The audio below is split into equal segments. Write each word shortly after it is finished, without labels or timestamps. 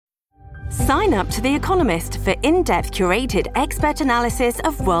Sign up to The Economist for in-depth curated expert analysis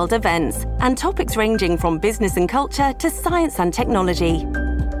of world events and topics ranging from business and culture to science and technology.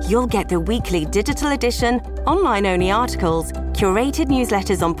 You'll get the weekly digital edition, online-only articles, curated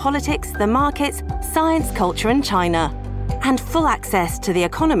newsletters on politics, the markets, science, culture and China, and full access to The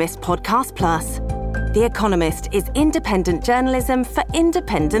Economist Podcast Plus. The Economist is independent journalism for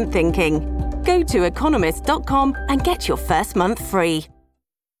independent thinking. Go to economist.com and get your first month free.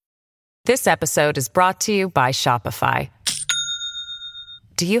 This episode is brought to you by Shopify.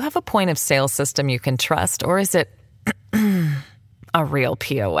 Do you have a point of sale system you can trust, or is it a real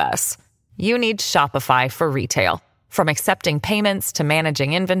POS? You need Shopify for retail. From accepting payments to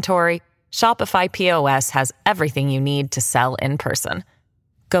managing inventory, Shopify POS has everything you need to sell in person.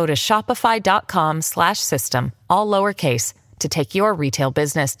 Go to shopify.com/system, all lowercase, to take your retail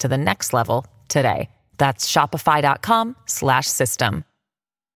business to the next level today. That's shopify.com/system.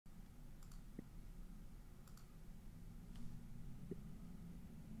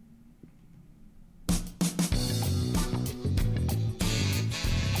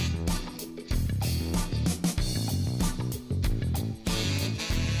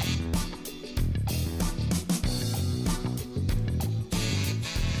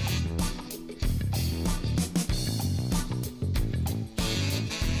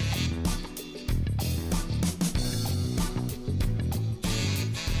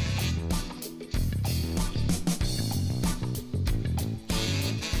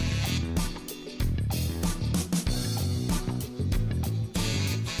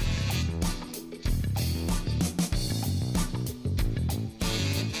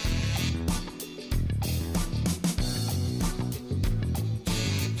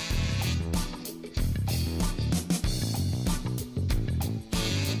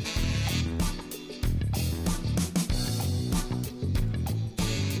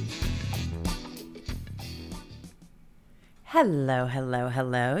 Hello, hello,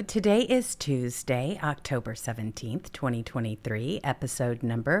 hello. Today is Tuesday, October 17th, 2023, episode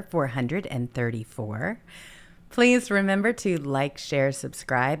number 434. Please remember to like, share,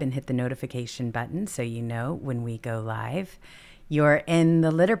 subscribe, and hit the notification button so you know when we go live. You're in the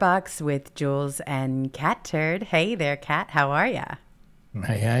litter box with Jules and Cat Turd. Hey there, Cat. How are ya?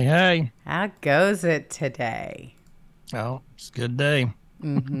 Hey, hey, hey. How goes it today? Oh, it's a good day.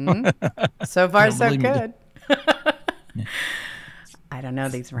 Mm-hmm. So far, so good. I don't know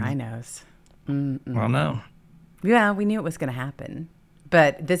these rhinos. Well, no. Yeah, we knew it was going to happen.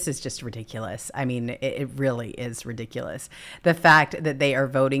 But this is just ridiculous. I mean, it really is ridiculous. The fact that they are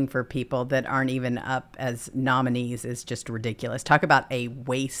voting for people that aren't even up as nominees is just ridiculous. Talk about a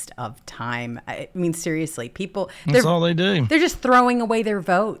waste of time. I mean, seriously, people... That's all they do. They're just throwing away their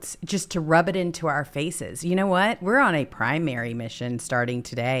votes just to rub it into our faces. You know what? We're on a primary mission starting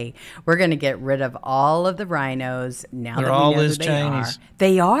today. We're going to get rid of all of the rhinos now that we know who they are.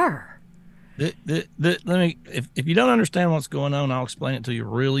 They are. Let me, if you don't understand what's going on, I'll explain it to you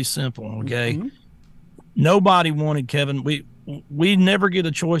really simple, okay? Mm-hmm. Nobody wanted Kevin. We never get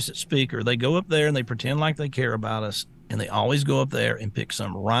a choice at speaker. They go up there and they pretend like they care about us, and they always go up there and pick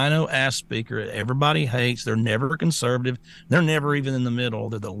some rhino-ass speaker that everybody hates. They're never conservative. They're never even in the middle.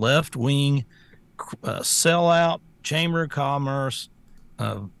 They're the left-wing, sellout, Chamber of Commerce,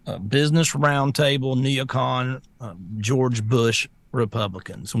 Business Roundtable, neocon, George Bush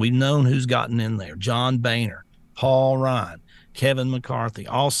Republicans. We've known who's gotten in there. John Boehner, Paul Ryan, Kevin McCarthy,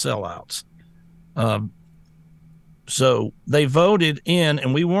 all sellouts. So they voted in,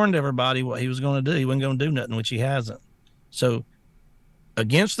 and we warned everybody what he was going to do. He wasn't going to do nothing, which he hasn't. So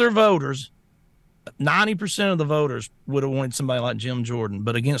against their voters, 90% of the voters would have wanted somebody like Jim Jordan,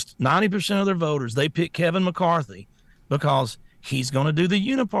 but against 90% of their voters, they picked Kevin McCarthy because he's going to do the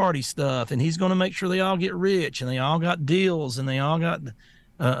uniparty stuff, and he's going to make sure they all get rich, and they all got deals, and they all got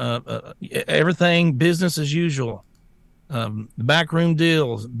everything business as usual, backroom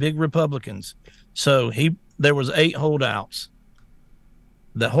deals, big Republicans. So there was 8 holdouts.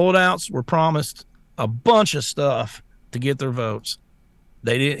 The holdouts were promised a bunch of stuff to get their votes.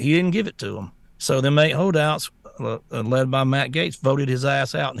 He didn't give it to them. So them 8 holdouts, led by Matt Gaetz, voted his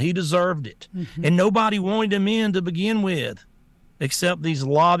ass out, and he deserved it. Mm-hmm. And nobody wanted him in to begin with, except these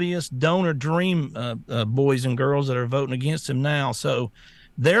lobbyist donor dream boys and girls that are voting against him now. So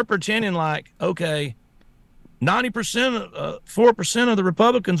they're pretending like, okay, 90%, 4% of the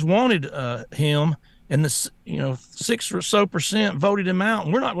Republicans wanted him, and the 6 or so percent voted him out,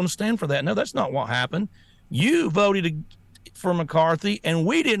 and we're not going to stand for that. No, that's not what happened. You voted for McCarthy, and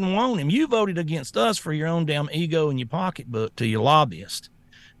we didn't want him. You voted against us for your own damn ego and your pocketbook to your lobbyist.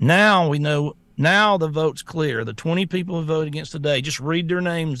 Now we know. Now the vote's clear. The 20 people who voted against today, just read their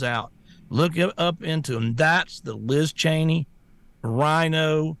names out. Look up into them. That's the Liz Cheney,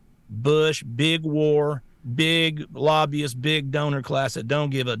 Rhino, Bush, big war, big lobbyist, big donor class that don't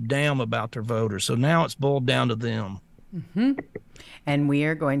give a damn about their voters. So now it's boiled down to them. Mm-hmm. And we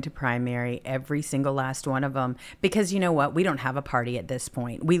are going to primary every single last one of them because you know what? We don't have a party at this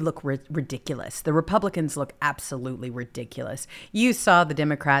point. We look ridiculous. The Republicans look absolutely ridiculous. You saw the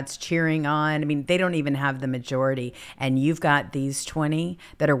Democrats cheering on. I mean, they don't even have the majority. And you've got these 20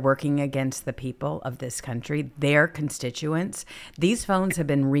 that are working against the people of this country, their constituents. These phones have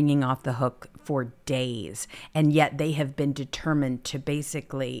been ringing off the hook for days. And yet they have been determined to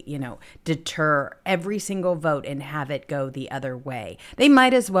basically, deter every single vote and have it go the other way. They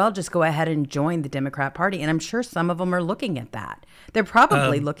might as well just go ahead and join the Democrat Party. And I'm sure some of them are looking at that. They're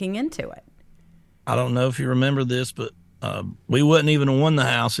probably looking into it. I don't know if you remember this, but we wouldn't even have won the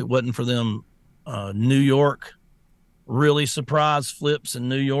House. It wasn't for them New York really surprise flips in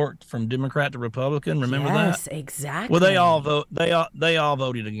New York from Democrat to Republican. Remember that? Yes, exactly. Well, they all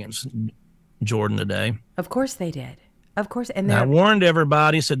voted against Jordan today. Of course they did. Of course, and I warned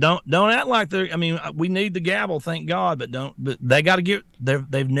everybody. Said don't act like they're. I mean, we need the gavel, thank God, but don't. But they got to get.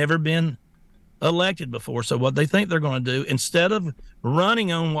 They've never been elected before, so what they think they're going to do instead of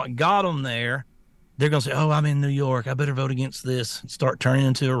running on what got them there, they're going to say, "Oh, I'm in New York. I better vote against this." And start turning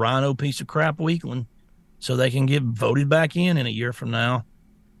into a rhino piece of crap weakling, so they can get voted back in a year from now.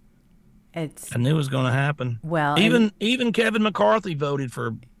 I knew it was going to happen. Well, even Kevin McCarthy voted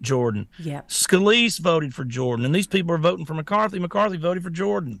for Jordan. Yeah. Scalise voted for Jordan, and these people are voting for McCarthy. McCarthy voted for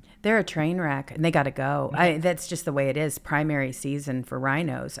Jordan. They're a train wreck, and they got to go. That's just the way it is. Primary season for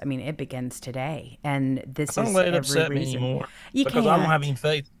rhinos. I mean, it begins today, and this I don't is let it every upset reason. me anymore Because I don't have any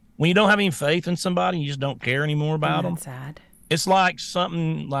faith. When you don't have any faith in somebody, you just don't care anymore about them. That's sad. It's like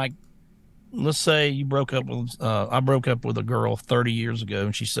something like. Let's say you broke up with, I broke up with a girl 30 years ago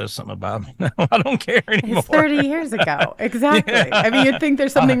and she says something about me. No, I don't care anymore. It's 30 years ago. Exactly. Yeah. I mean, you'd think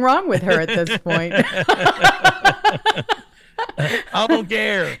there's something wrong with her at this point. I don't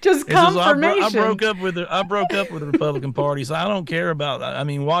care. Just confirmation. I broke up with the Republican Party, so I don't care about, I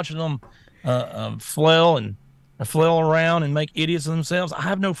mean, watching them flail around and make idiots of themselves. I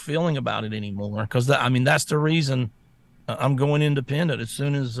have no feeling about it anymore because, that's the reason I'm going independent as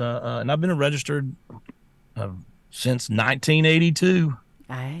soon as, and I've been registered since 1982.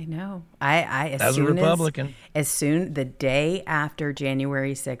 I know. I as a Republican. The day after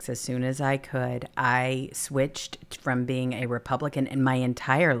January 6th, as soon as I could, I switched from being a Republican in my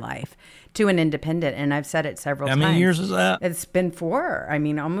entire life to an independent, and I've said it several times. How many years is that? It's been 4. I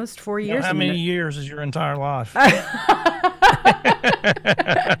mean, almost 4 years. How many years is your entire life?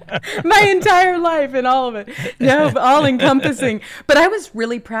 My entire life and all of it. No, all encompassing. But I was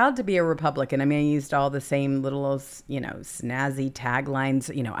really proud to be a Republican. I mean, I used all the same little, snazzy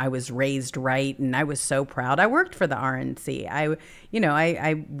taglines. I was raised right, and I was so proud. I worked for the RNC.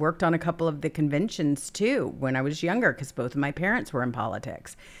 I worked on a couple of the conventions too when I was younger because both of my parents were in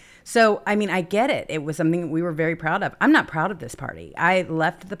politics. So, I mean, I get it. It was something we were very proud of. I'm not proud of this party. I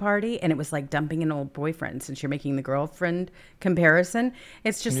left the party and it was like dumping an old boyfriend, since you're making the girlfriend comparison.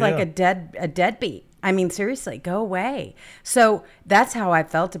 It's just like a deadbeat. I mean, seriously, go away. So that's how I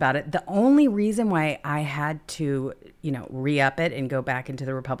felt about it. The only reason why I had to, re-up it and go back into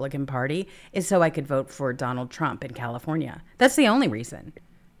the Republican Party is so I could vote for Donald Trump in California. That's the only reason.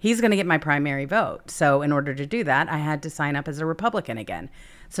 He's going to get my primary vote. So in order to do that, I had to sign up as a Republican again.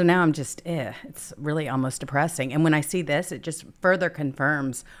 So now I'm just, it's really almost depressing. And when I see this, it just further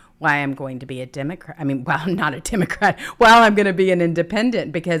confirms why I'm going to be a Democrat. I mean, well, not a Democrat. Well, I'm going to be an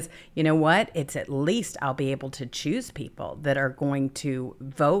independent because you know what? It's at least I'll be able to choose people that are going to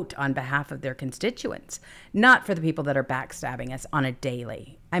vote on behalf of their constituents, not for the people that are backstabbing us on a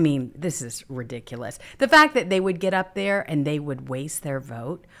daily. I mean, this is ridiculous. The fact that they would get up there and they would waste their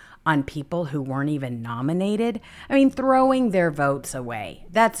vote on people who weren't even nominated. I mean, throwing their votes away.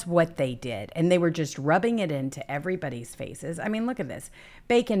 That's what they did. And they were just rubbing it into everybody's faces. I mean, look at this.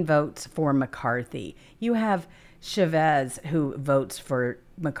 Bacon votes for McCarthy. You have Chavez who votes for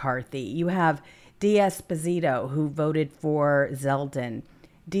McCarthy. You have D'Esposito who voted for Zeldin.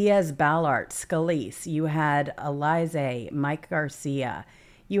 Diaz-Balart, Scalise. You had Elise, Mike Garcia.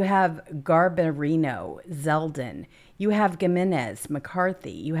 You have Garbarino, Zeldin. You have Gimenez,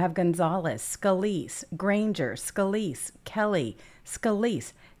 McCarthy. You have Gonzalez, Scalise, Granger, Scalise, Kelly,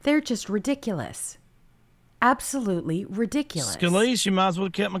 Scalise. They're just ridiculous. Absolutely ridiculous. Scalise, you might as well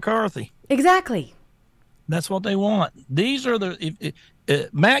have kept McCarthy. Exactly. That's what they want. These are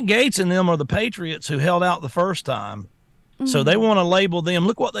Matt Gaetz and them are the patriots who held out the first time. Mm-hmm. So they want to label them.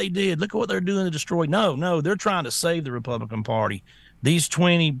 Look what they did. Look at what they're doing to destroy. No, they're trying to save the Republican Party. these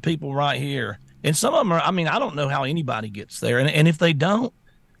 20 people right here. And some of them are, I mean, I don't know how anybody gets there. And if they don't,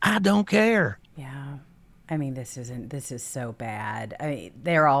 I don't care. Yeah. I mean, this is so bad. I mean,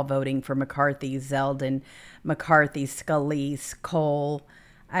 they're all voting for McCarthy, Zeldin, McCarthy, Scalise, Cole.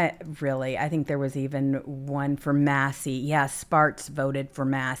 I think there was even one for Massey. Yeah, Sparks voted for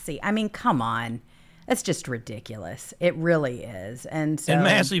Massey. I mean, come on. That's just ridiculous. It really is. And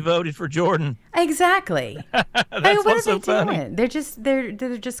Massey voted for Jordan. Exactly. That's what's so funny. Doing?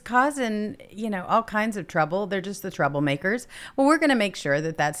 They're just causing, all kinds of trouble. They're just the troublemakers. Well, we're going to make sure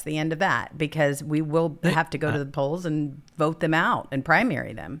that that's the end of that, because we will have to go to the polls and vote them out and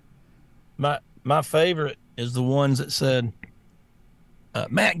primary them. My favorite is the ones that said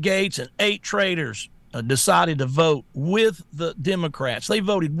Matt Gaetz and 8 traitors decided to vote with the Democrats. They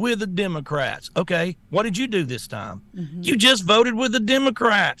voted with the Democrats. Okay, what did you do this time? Mm-hmm. You just voted with the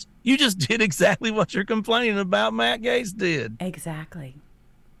Democrats. You just did exactly what you're complaining about Matt Gaetz did. Exactly.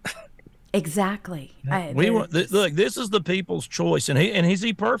 Exactly. Look, this is the people's choice. And is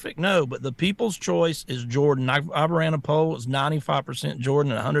he perfect? No, but the people's choice is Jordan. I ran a poll. It was 95%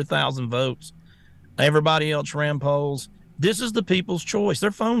 Jordan and 100,000 votes. Everybody else ran polls. This is the people's choice. Their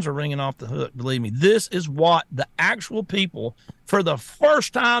phones are ringing off the hook, believe me. This is what the actual people, for the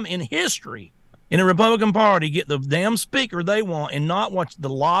first time in history, in the Republican Party, get the damn speaker they want and not watch the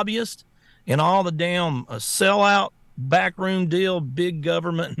lobbyists and all the damn sellout, backroom deal, big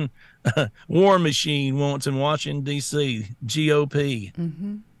government war machine wants in Washington, D.C., GOP.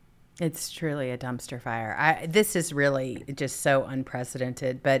 Mm-hmm. It's truly a dumpster fire. This is really just so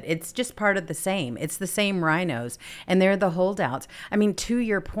unprecedented, but it's just part of the same. It's the same rhinos, and they're the holdouts. I mean, to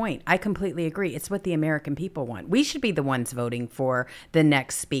your point, I completely agree. It's what the American people want. We should be the ones voting for the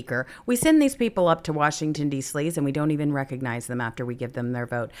next speaker. We send these people up to Washington, D.C., and we don't even recognize them after we give them their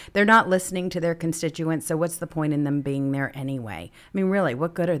vote. They're not listening to their constituents, so what's the point in them being there anyway? I mean, really,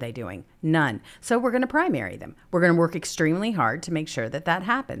 what good are they doing? None. So we're going to primary them. We're going to work extremely hard to make sure that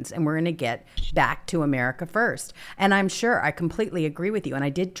happens, and we're going to get back to America first. And I'm sure I completely agree with you. And I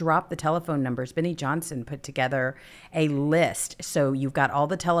did drop the telephone numbers. Benny Johnson put together a list. So you've got all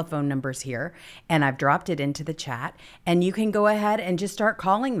the telephone numbers here, and I've dropped it into the chat, and you can go ahead and just start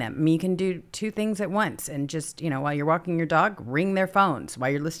calling them. I mean, you can do 2 things at once, and just, while you're walking your dog, ring their phones. While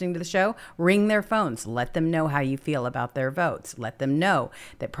you're listening to the show, ring their phones. Let them know how you feel about their votes. Let them know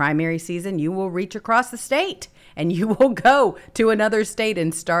that primary season, you will reach across the state, and you will go to another state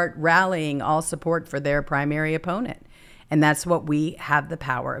and start rallying all support for their primary opponent. And that's what we have the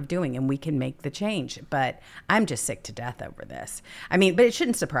power of doing, and we can make the change. But I'm just sick to death over this. I mean, but it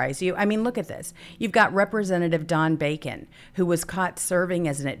shouldn't surprise you. I mean, look at this. You've got Representative Don Bacon, who was caught serving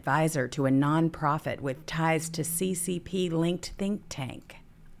as an advisor to a nonprofit with ties to CCP-linked think tank.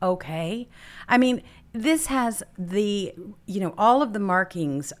 Okay? I mean, this has all of the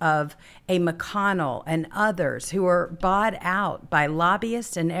markings of a McConnell and others who are bought out by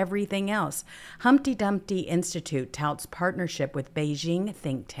lobbyists and everything else. Humpty Dumpty Institute touts partnership with Beijing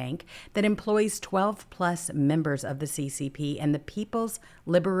think tank that employs 12 plus members of the CCP and the People's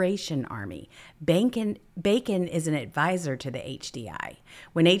Liberation Army. Bacon is an advisor to the HDI.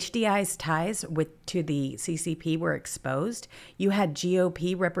 When HDI's ties to the CCP were exposed, you had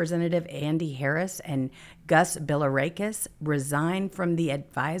GOP Representative Andy Harris and Gus Bilirakis resign from the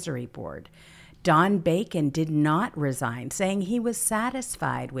advisory board. Don Bacon did not resign, saying he was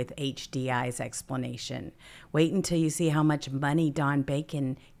satisfied with HDI's explanation. Wait until you see how much money Don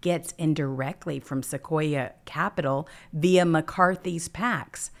Bacon gets indirectly from Sequoia Capital via McCarthy's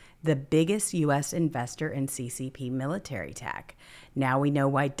PACs, the biggest U.S. investor in CCP military tech. Now we know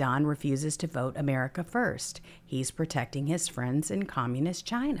why Don refuses to vote America first. He's protecting his friends in communist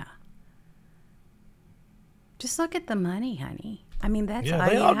China. Just look at the money, honey. I mean, that's all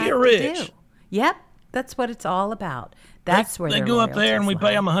they you all have get rich. to do. Yep, that's what it's all about. That's where they go up there, and we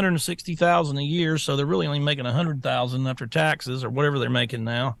pay them $160,000 a year, so they're really only making $100,000 after taxes, or whatever they're making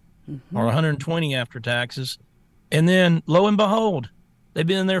now, or $120,000 after taxes. And then, lo and behold, they've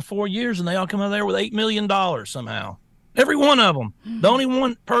been in there 4 years, and they all come out of there with $8 million somehow. Every one of them. The only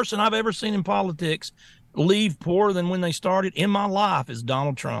one person I've ever seen in politics leave poorer than when they started in my life is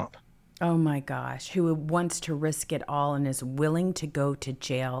Donald Trump. Oh my gosh, who wants to risk it all and is willing to go to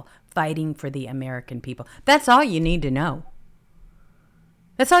jail fighting for the American people. That's all you need to know.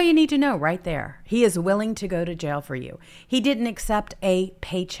 That's all you need to know right there. He is willing to go to jail for you. He didn't accept a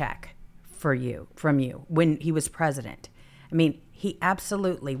paycheck from you when he was president. I mean, he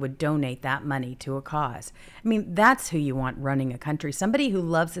absolutely would donate that money to a cause. I mean, that's who you want running a country. Somebody who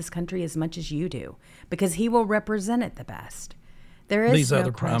loves this country as much as you do, because he will represent it the best. There is These no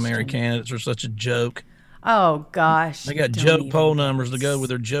other primary question. candidates are such a joke. Oh gosh. They got don't joke even poll get numbers to go with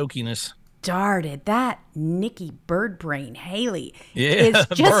their jokiness. started. That Nikki Birdbrain Haley Yeah, is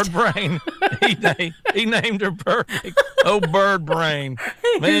just Bird Brain. He named her perfect. Oh, Bird Brain.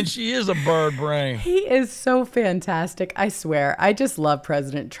 Man, she is a bird brain. he is so fantastic. I swear. I just love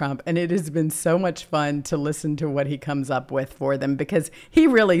President Trump, and it has been so much fun to listen to what he comes up with for them because he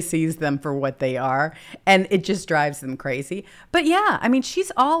really sees them for what they are, and it just drives them crazy. But yeah, I mean,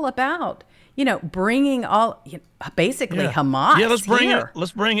 she's all about, bringing all, basically Hamas. Yeah, let's bring here. it.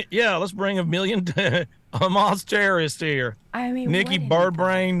 Let's bring it. Yeah, let's bring a million Hamas terrorists here. I mean, Nikki what in Bird the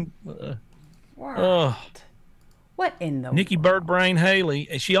Brain. world? What in the Nikki world? Bird Brain Haley.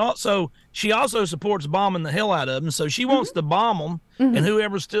 She also supports bombing the hell out of them. So she wants to bomb them, and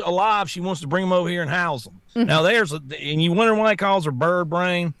whoever's still alive, she wants to bring them over here and house them. Now and you wonder why he calls her Bird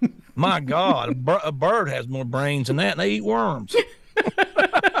Brain. My God, a bird has more brains than that, and they eat worms.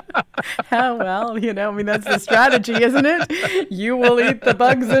 Oh, well, I mean, that's the strategy, isn't it? You will eat the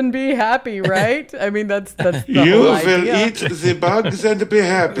bugs and be happy, right? I mean, that's the You whole will idea. eat the bugs and be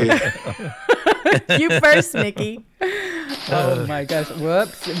happy. You first, Nikki. Oh my gosh.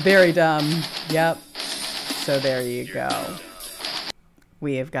 Whoops. Very dumb. Yep. So there you go.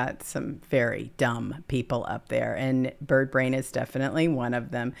 We have got some very dumb people up there, and Bird Brain is definitely one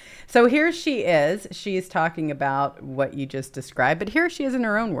of them. So here she is. She's talking about what you just described, but here she is in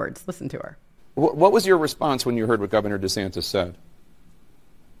her own words. Listen to her. What was your response when you heard what Governor DeSantis said?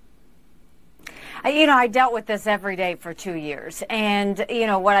 I dealt with this every day for 2 years. And,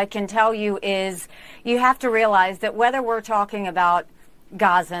 what I can tell you is you have to realize that whether we're talking about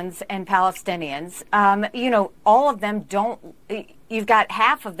Gazans and Palestinians, all of them don't. You've got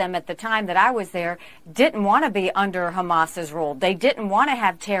half of them at the time that I was there didn't want to be under Hamas's rule. They didn't want to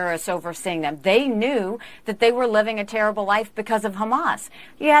have terrorists overseeing them. They knew that they were living a terrible life because of Hamas.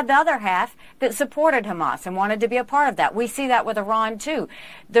 You had the other half that supported Hamas and wanted to be a part of that. We see that with Iran too.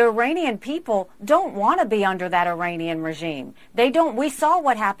 The Iranian people don't want to be under that Iranian regime. They don't. We saw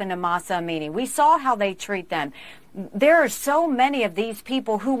what happened to Masa Amini. We saw how they treat them. There are so many of these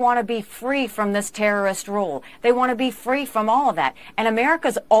people who want to be free from this terrorist rule. They want to be free from all of that. And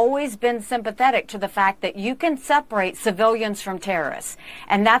America's always been sympathetic to the fact that you can separate civilians from terrorists.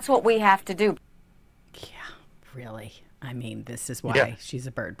 And that's what we have to do. Yeah, really. I mean, this is why she's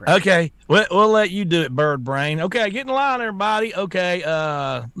a bird brain. Okay, we'll let you do it, Bird Brain. Okay, get in line, everybody. Okay,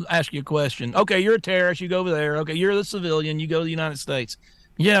 ask you a question. Okay, you're a terrorist. You go over there. Okay, you're the civilian. You go to the United States.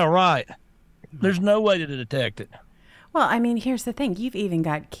 Yeah, right. There's no way to detect it. Well, I mean, here's the thing. You've even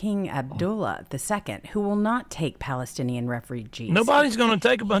got King Abdullah II, who will not take Palestinian refugees. Nobody's going to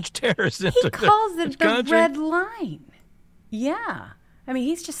take a bunch of terrorists into He calls it the country. red line. Yeah. I mean,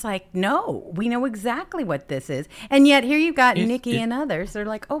 he's just like, no, we know exactly what this is. And yet here you've got Nikki and others. They're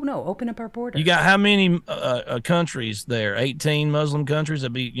like, oh, no, open up our border. You got how many countries there? 18 Muslim countries.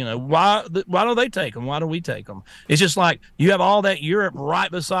 That'd be, why don't they take them? Why do we take them? It's just like you have all that Europe right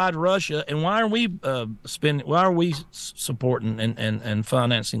beside Russia. And why are we why are we supporting and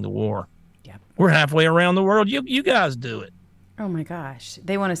financing the war? Yeah. We're halfway around the world. You guys do it. Oh, my gosh.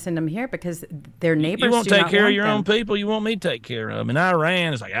 They want to send them here because their neighbors You won't do take not care of want your them. own people. You want me to take care of them. And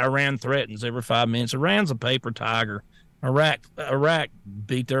Iran, it's like Iran threatens every 5 minutes. Iran's a paper tiger. Iraq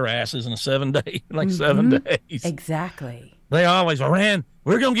beat their asses in 7 days, 7 days. Exactly. They always, Iran,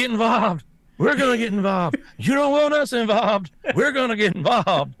 we're going to get involved. We're going to get involved. You don't want us involved. We're going to get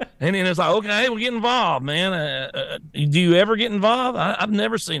involved. And then it's like, okay, we'll get involved, man. Do you ever get involved? I've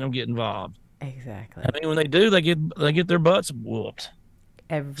never seen them get involved. Exactly. I mean, when they do, they get their butts whooped.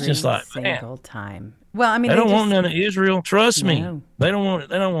 Every just like, single time. Well, I mean, They don't want just, none of Israel. Trust me. No. They don't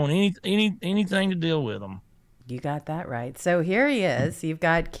want anything to deal with them. You got that right. So here he is. You've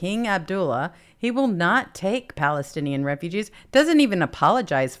got King Abdullah. He will not take Palestinian refugees, doesn't even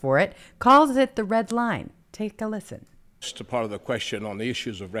apologize for it, calls it the red line. Take a listen. Just a part of the question on the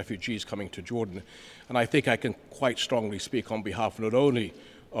issues of refugees coming to Jordan, and I think I can quite strongly speak on behalf not only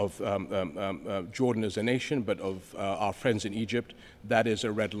of Jordan as a nation, but of our friends in Egypt. That is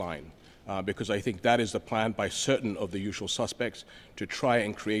a red line, because I think that is the plan by certain of the usual suspects to try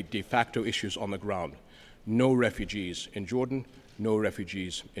and create de facto issues on the ground. No refugees in Jordan, no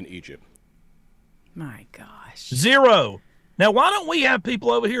refugees in Egypt. My gosh. 0. Now, why don't we have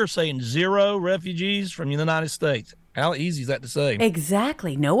people over here saying 0 refugees from the United States? How easy is that to say?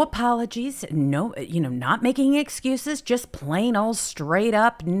 Exactly. No apologies. No, not making excuses. Just plain old straight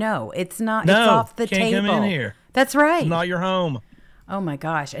up. No, it's not. No, it's off the can't table. come in here. That's right. It's not your home. Oh my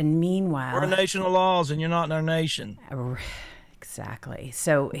gosh. And meanwhile, We're a nation of laws, and you're not in our nation. Exactly.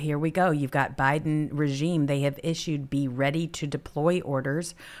 So here we go. You've got Biden regime. They have issued be ready to deploy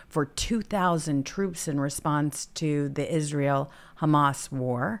orders for 2,000 troops in response to the Israel-Hamas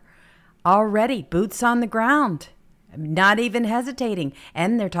war. Already boots on the ground, not even hesitating.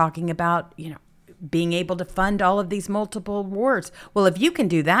 And they're talking about, being able to fund all of these multiple wars. Well, if you can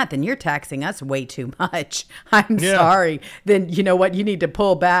do that, then you're taxing us way too much. I'm sorry. Then you know what? You need to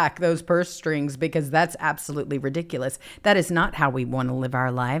pull back those purse strings, because that's absolutely ridiculous. That is not how we want to live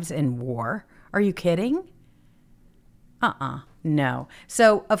our lives in war. Are you kidding? No.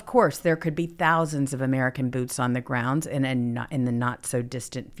 So, of course, there could be thousands of American boots on the ground in the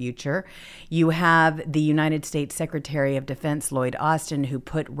not-so-distant future. You have the United States Secretary of Defense, Lloyd Austin, who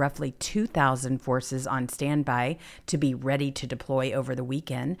put roughly 2,000 forces on standby to be ready to deploy over the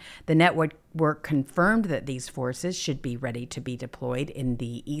weekend. The network confirmed that these forces should be ready to be deployed in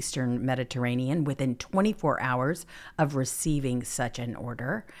the eastern Mediterranean within 24 hours of receiving such an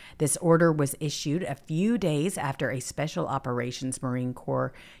order. This order was issued a few days after a Special Operations Marine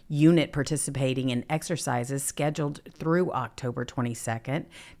Corps unit participating in exercises scheduled through October 22nd.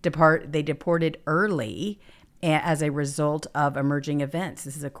 They departed early as a result of emerging events.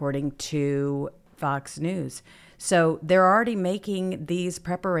 This is according to Fox News. So they're already making these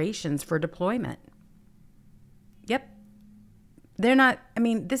preparations for deployment. Yep.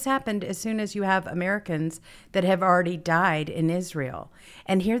 This happened as soon as you have Americans that have already died in Israel.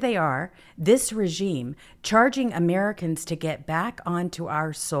 And here they are, this regime charging Americans to get back onto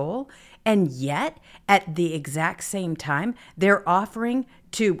our soil. And yet, at the exact same time, they're offering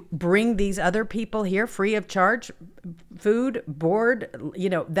to bring these other people here free of charge, food, board,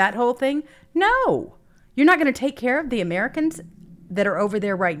 that whole thing. No. You're not going to take care of the Americans that are over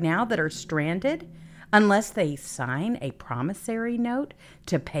there right now that are stranded unless they sign a promissory note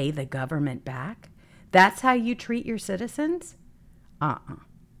to pay the government back. That's how you treat your citizens?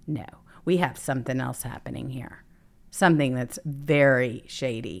 No. We have something else happening here. Something that's very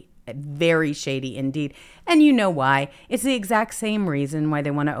shady indeed. And you know why. It's the exact same reason why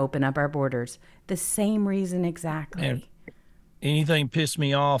they want to open up our borders. The same reason exactly. And anything pissed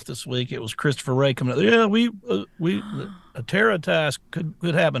me off this week, it was Christopher Wray coming up. Yeah, we a terror attack could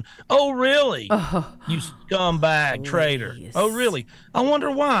happen. Oh, really? You scumbag traitor. Oh, really? I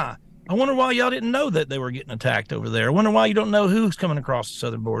wonder why. I wonder why y'all didn't know that they were getting attacked over there. I wonder why you don't know who's coming across the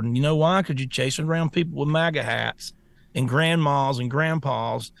southern border. And you know why? Because you're chasing around people with MAGA hats and grandmas and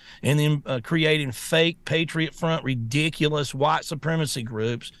grandpas, and then creating fake Patriot Front, ridiculous white supremacy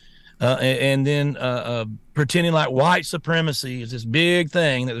groups. And then pretending like white supremacy is this big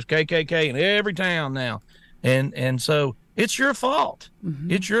thing that there's KKK in every town now. And so it's your fault.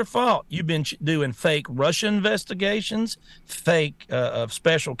 Mm-hmm. It's your fault. You've been doing fake Russia investigations, fake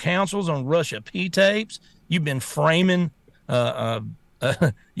special counsels on Russia P-tapes. You've been framing the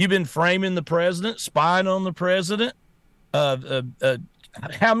president, spying on the president.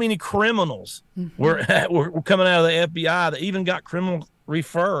 How many criminals were coming out of the FBI that even got criminal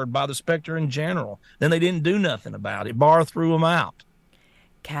referred by the Inspector General? Then they didn't do nothing about it. Barr threw them out.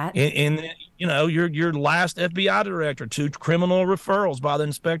 Kat? And your last FBI director, 2 criminal referrals by the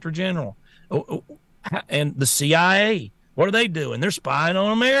Inspector General. And the CIA, what are they doing? They're spying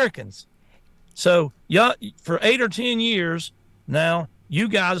on Americans. So for 8 or 10 years now, you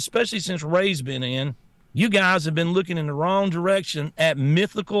guys, especially since Ray's been in, you guys have been looking in the wrong direction at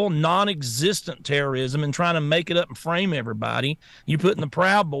mythical, non-existent terrorism and trying to make it up and frame everybody. You putting the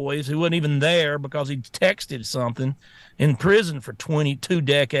Proud Boys, who wasn't even there because he texted something, in prison for 22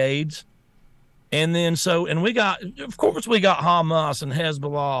 decades. And then we got Hamas and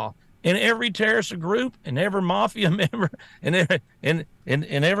Hezbollah and every terrorist group and every mafia member and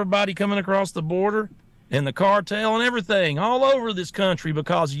everybody coming across the border. And the cartel and everything all over this country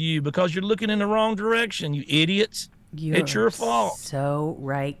because you're looking in the wrong direction, you idiots. It's your fault. So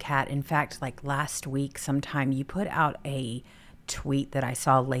right, Kat. In fact, like last week sometime, you put out a tweet that I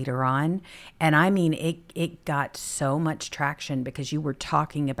saw later on, and it got so much traction because you were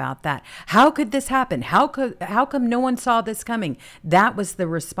talking about that. How could this happen? How come no one saw this coming? That was the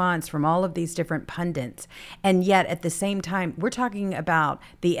response from all of these different pundits. And yet at the same time, we're talking about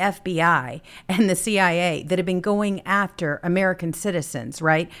the FBI and the CIA that have been going after American citizens,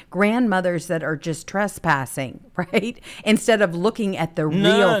 right? Grandmothers that are just trespassing, right? Instead of looking at the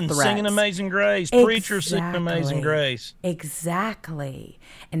real threats. Singing Amazing Grace. Preachers singing Amazing Grace. Exactly. Exactly.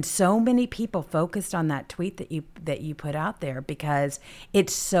 And so many people focused on that tweet that you put out there because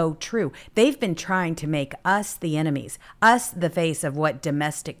it's so true. They've been trying to make us the enemies, us the face of what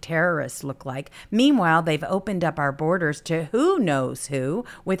domestic terrorists look like. Meanwhile, they've opened up our borders to who knows who,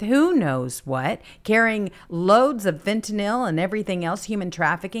 with who knows what, carrying loads of fentanyl and everything else, human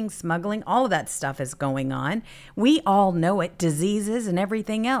trafficking, smuggling, all of that stuff is going on. We all know it, diseases and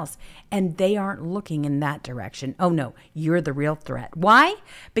everything else. And they aren't looking in that direction. Oh no, you're the real threat. Why?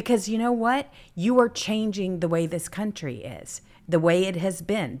 Because you know what? You are changing the way this country is, the way it has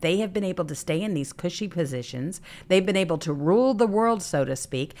been. They have been able to stay in these cushy positions. They've been able to rule the world, so to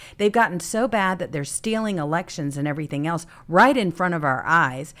speak. They've gotten so bad that they're stealing elections and everything else right in front of our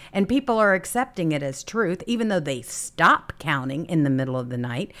eyes, and people are accepting it as truth, even though they stop counting in the middle of the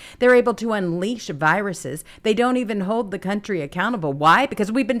night. They're able to unleash viruses. They don't even hold the country accountable. Why?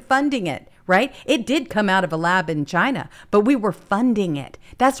 Because we've been funding it. Right? It did come out of a lab in China, but we were funding it.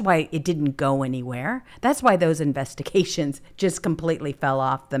 That's why it didn't go anywhere. That's why those investigations just completely fell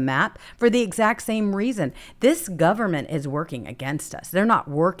off the map for the exact same reason. This government is working against us. They're not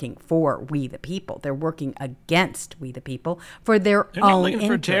working for we the people. They're working against we the people for their They're not own looking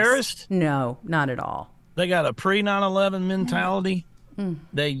interests. for terrorists? No, not at all. They got a pre-9/11 mentality.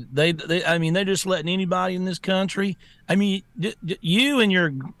 They I mean, they're just letting anybody in this country. I mean, you and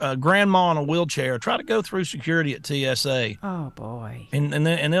your grandma in a wheelchair try to go through security at TSA. Oh boy. And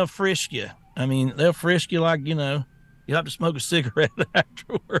they'll frisk you. I mean, they'll frisk you like, you know, you have to smoke a cigarette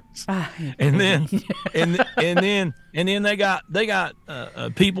afterwards. And then they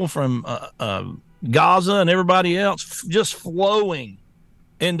got people from Gaza and everybody else just flowing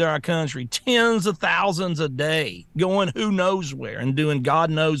into our country, tens of thousands a day, going who knows where and doing God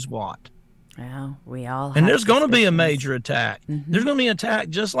knows what. Well, we all and have there's going to be a suspicions. major attack. There's going to be an attack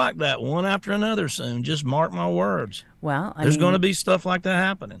just like that, one after another soon. Just mark my words. Well, There's going to be stuff like that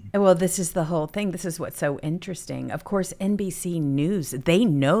happening. Well, this is the whole thing. This is what's so interesting. Of course, NBC News, they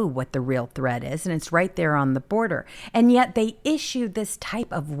know what the real threat is, and it's right there on the border. And yet they issue this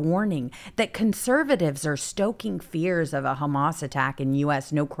type of warning that conservatives are stoking fears of a Hamas attack in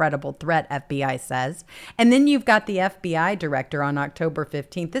U.S., no credible threat, FBI says. And then you've got the FBI director on October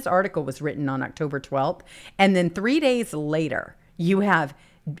 15th. This article was written on October 12th. And then 3 days later, you have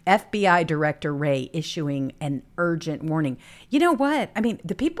FBI Director Wray issuing an urgent warning. You know what? I mean,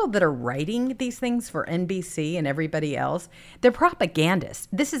 the people that are writing these things for NBC and everybody else, they're propagandists.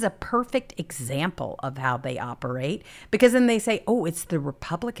 This is a perfect example of how they operate, because then they say, oh, it's the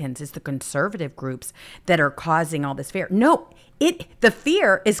Republicans, it's the conservative groups that are causing all this fear. No, the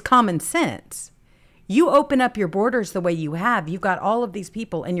fear is common sense. You open up your borders the way you have, you've got all of these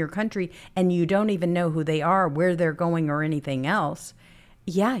people in your country and you don't even know who they are, where they're going, or anything else.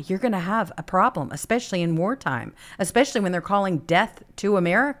 Yeah, you're going to have a problem, especially in wartime, especially when they're calling death to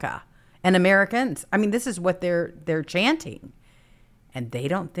America and Americans. I mean, this is what they're chanting. And they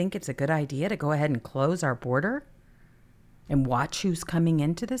don't think it's a good idea to go ahead and close our border and watch who's coming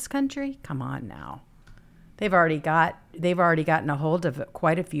into this country? Come on now. They've already gotten a hold of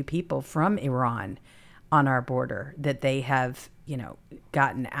quite a few people from Iran on our border that they have,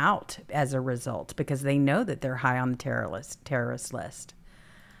 gotten out as a result because they know that they're high on the terrorist list.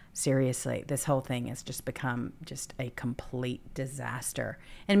 Seriously, this whole thing has just become just a complete disaster.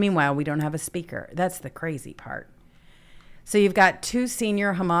 And meanwhile, we don't have a speaker. That's the crazy part. So you've got 2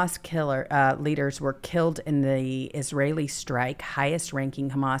 senior Hamas leaders were killed in the Israeli strike,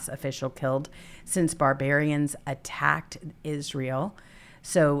 highest-ranking Hamas official killed since barbarians attacked Israel.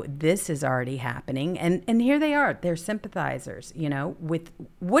 So this is already happening. And here they are. They're sympathizers, with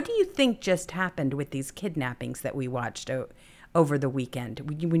what do you think just happened with these kidnappings that we watched over the weekend,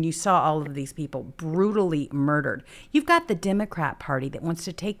 when you saw all of these people brutally murdered? You've got the Democrat Party that wants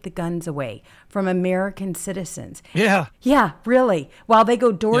to take the guns away from American citizens. Yeah. Yeah, really. While they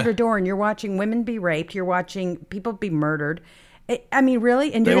go door to door and you're watching women be raped, you're watching people be murdered. I mean,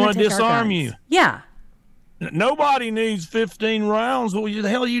 really? And they want want to disarm you. Yeah. Nobody needs 15 rounds. Well, the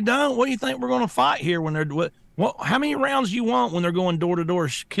hell you don't? What do you think we're going to fight here when they're how many rounds do you want when they're going door to door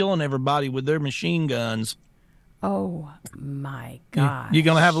killing everybody with their machine guns? Oh, my God. You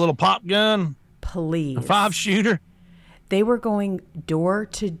going to have a little pop gun? Please. A 5-shooter? They were going door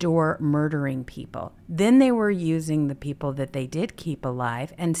to door murdering people. Then they were using the people that they did keep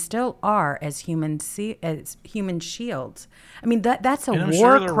alive and still are as human shields. I mean, that's a and I'm war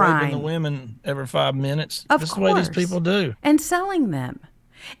sure they're crime. raping the women every 5 minutes. Of That's course. the way these people do. And selling them.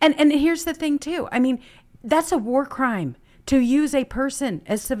 And here's the thing, too. I mean, that's a war crime. To use a person,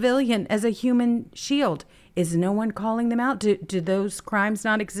 a civilian, as a human shield. Is no one calling them out? Do those crimes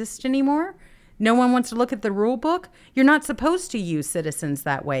not exist anymore? No one wants to look at the rule book. You're not supposed to use citizens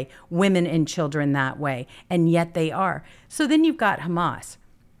that way, women and children that way, and yet they are. So then you've got Hamas.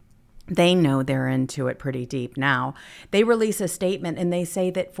 They know they're into it pretty deep now. They release a statement and they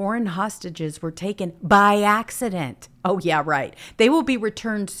say that foreign hostages were taken by accident. Oh, yeah, right. They will be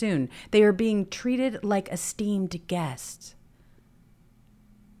returned soon. They are being treated like esteemed guests.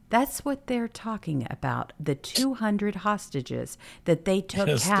 That's what they're talking about. The 200 hostages that they took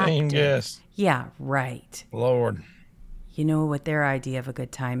captive. Yes. Yeah, right. Lord. You know what their idea of a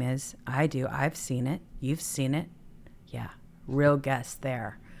good time is? I do. I've seen it. You've seen it. Yeah, real guests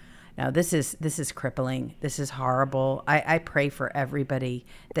there. Now, this is crippling. This is horrible. I pray for everybody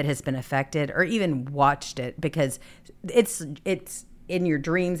that has been affected or even watched it, because it's in your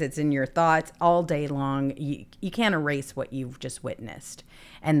dreams, it's in your thoughts all day long. You can't erase what you've just witnessed.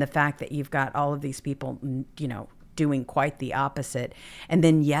 And the fact that you've got all of these people, doing quite the opposite. And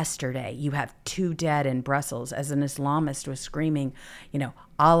then yesterday, you have 2 dead in Brussels as an Islamist was screaming,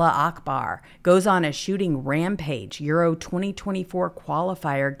 Allah Akbar, goes on a shooting rampage, Euro 2024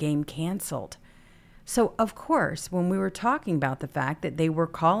 qualifier game canceled. So, of course, when we were talking about the fact that they were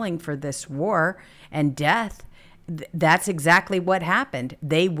calling for this war and death, that's exactly what happened.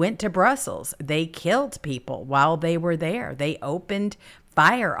 They went to Brussels. They killed people while they were there. They opened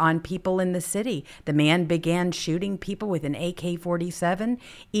fire on people in the city. The man began shooting people with an AK-47,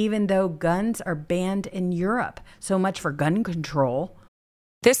 even though guns are banned in Europe. So much for gun control.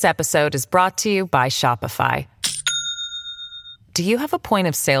 This episode is brought to you by Shopify. Do you have a point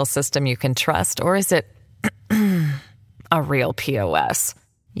of sale system you can trust, or is it a real POS?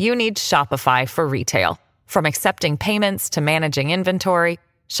 You need Shopify for retail. From accepting payments to managing inventory,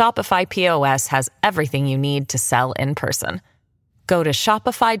 Shopify POS has everything you need to sell in person. Go to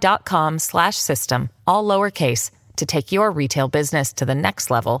shopify.com/system, all lowercase, to take your retail business to the next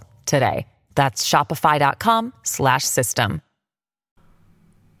level today. That's shopify.com/system.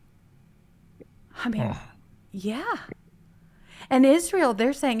 I mean, yeah. And Israel,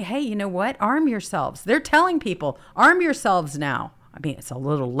 they're saying, hey, you know what? Arm yourselves. They're telling people, arm yourselves now. I mean, it's a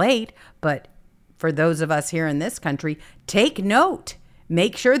little late, but for those of us here in this country, take note.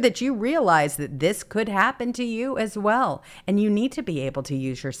 Make sure that you realize that this could happen to you as well. And you need to be able to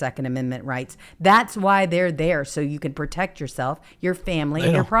use your Second Amendment rights. That's why they're there, so you can protect yourself, your family,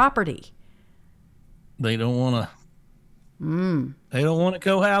 and your property. They don't want to. They don't want to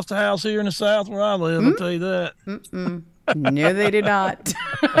go house to house here in the South where I live. I'll tell you that. No, they do not.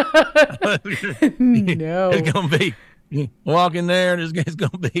 No. It's going to be walk in there, and it's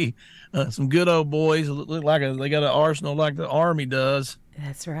going to be some good old boys that look like they got an arsenal like the Army does.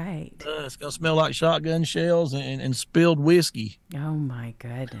 That's right. It's going to smell like shotgun shells and spilled whiskey. Oh, my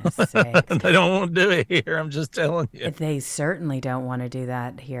goodness sakes. They don't want to do it here. I'm just telling you. They certainly don't want to do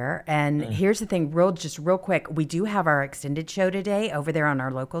that here. And here's the thing, real quick. We do have our extended show today over there on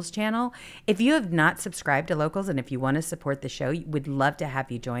our Locals channel. If you have not subscribed to Locals and if you want to support the show, we'd love to have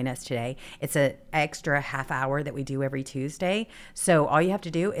you join us today. It's an extra half hour that we do every Tuesday. So all you have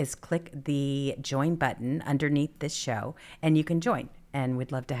to do is click the join button underneath this show and you can join. And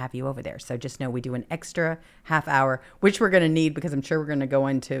we'd love to have you over there. So just know we do an extra half hour, which we're going to need because I'm sure we're going to go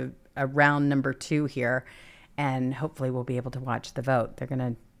into a round number 2 here. And hopefully we'll be able to watch the vote. They're going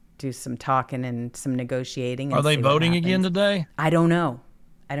to do some talking and some negotiating. Are they voting again today? I don't know.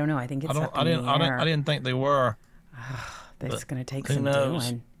 I think it's up in the air. I didn't think they were. That's going to take some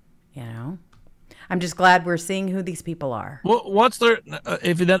doing, I'm just glad we're seeing who these people are. Well, what's their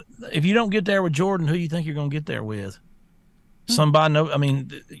if you don't get there with Jordan, who do you think you're going to get there with? Somebody, no, I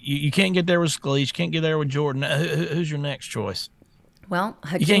mean, you can't get there with Scalise, you can't get there with Jordan. Who's your next choice? Well,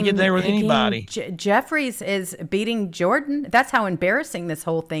 you can't get there with anybody. Jeffries is beating Jordan. That's how embarrassing this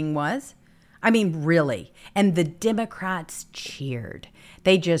whole thing was. I mean, really. And the Democrats cheered.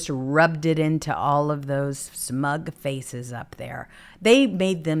 They just rubbed it into all of those smug faces up there. They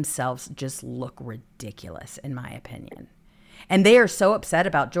made themselves just look ridiculous, in my opinion. And they are so upset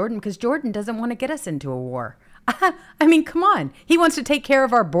about Jordan because Jordan doesn't want to get us into a war. I mean, come on. He wants to take care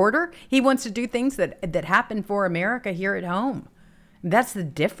of our border. He wants to do things that happen for America here at home. That's the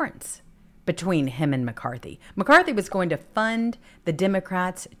difference between him and McCarthy. McCarthy was going to fund the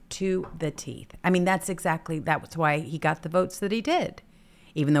Democrats to the teeth. I mean, that was why he got the votes that he did.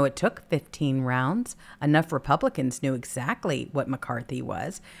 Even though it took 15 rounds, enough Republicans knew exactly what McCarthy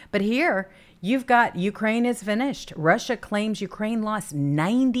was. But here, you've got Ukraine is finished. Russia claims Ukraine lost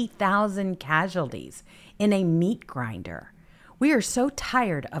 90,000 casualties in a meat grinder. We are so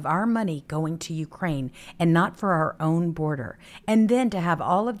tired of our money going to Ukraine and not for our own border. And then to have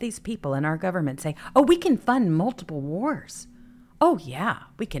all of these people in our government say, oh, we can fund multiple wars. Oh yeah,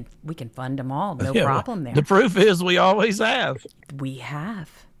 we can fund them all, no problem there. The proof is we always have. We have.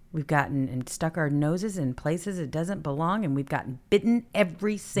 We've gotten and stuck our noses in places it doesn't belong, and we've gotten bitten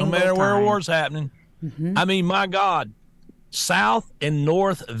every single time. No matter where a war's happening. Mm-hmm. I mean, my God, South and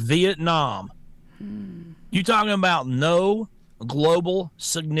North Vietnam. You talking about no global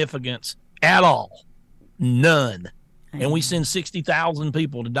significance at all? None. And we send 60,000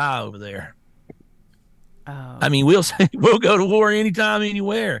 people to die over there. Oh. I mean, we'll go to war anytime,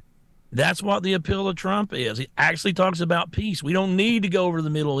 anywhere. That's what the appeal of Trump is. He actually talks about peace. We don't need to go over to the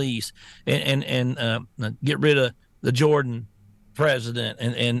Middle East and get rid of the Jordan president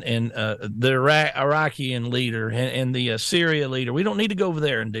and the Iraqi leader and the Syria leader. We don't need to go over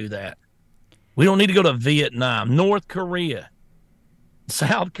there and do that. We don't need to go to Vietnam, North Korea,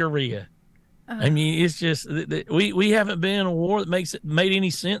 South Korea. I mean, it's just we haven't been in a war that made any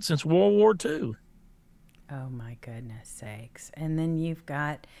sense since World War II. Oh my goodness sakes! And then you've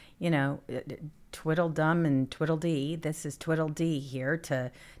got, Twiddledum and Tweedledee. This is Tweedledee here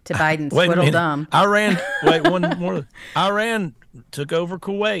to Biden's Tweedledum. One more. Iran took over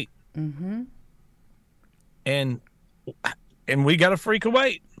Kuwait. Mm-hmm. And we got a free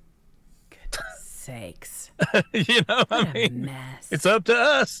Kuwait. Goodness sakes! What I mean? A mess. It's up to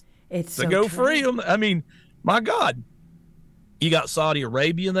us. It's to go free them. I mean, my God, you got Saudi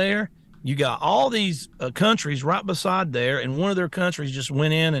Arabia there. You got all these countries right beside there, and one of their countries just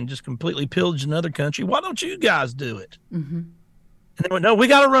went in and just completely pillaged another country. Why don't you guys do it? Mm-hmm. And they went, no, we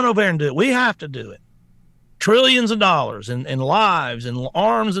got to run over there and do it. We have to do it. Trillions of dollars and lives and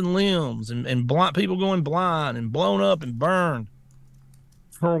arms and limbs and blind, people going blind and blown up and burned.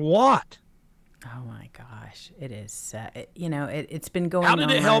 For what? Oh, my gosh. It is, it's been going on. How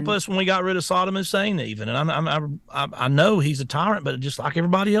did it help us when we got rid of Saddam Hussein even? And I know he's a tyrant, but just like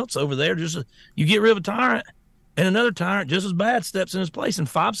everybody else over there, you get rid of a tyrant and another tyrant just as bad steps in his place in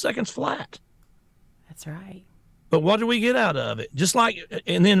 5 seconds flat. That's right. But what did we get out of it?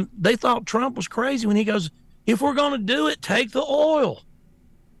 And then they thought Trump was crazy when he goes, if we're going to do it, take the oil.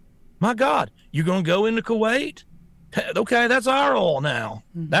 My God, you're going to go into Kuwait? Okay, that's our oil now.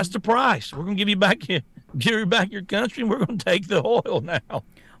 Mm-hmm. That's the price. We're going to give you back your country, and we're going to take the oil now.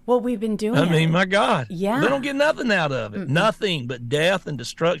 Well, we've been doing I mean, my God. Yeah. They don't get nothing out of it. Mm-mm. Nothing but death and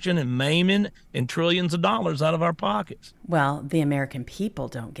destruction and maiming and trillions of dollars out of our pockets. Well, the American people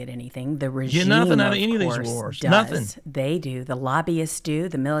don't get anything. The regime, get nothing out of any of these wars. Does. Nothing. They do. The lobbyists do.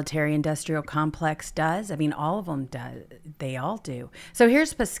 The military-industrial complex does. I mean, all of them do. They all do. So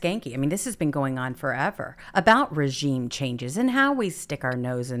here's Paskanky. I mean, this has been going on forever about regime changes and how we stick our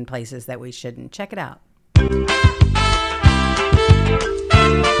nose in places that we shouldn't. Check it out.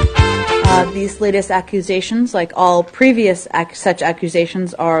 These latest accusations, like all previous such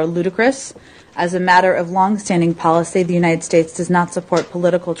accusations, are ludicrous. As a matter of long-standing policy, the United States does not support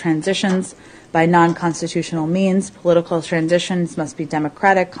political transitions by non-constitutional means. Political transitions must be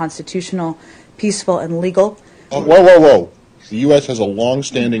democratic, constitutional, peaceful, and legal. Whoa. The U.S. has a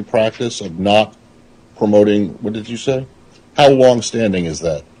long-standing practice of not promoting, what did you say? How long-standing is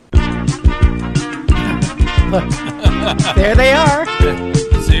that? Look, there they are.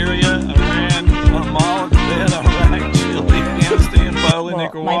 Syria, Iran, Iraq, Chile, Afghanistan, Poland,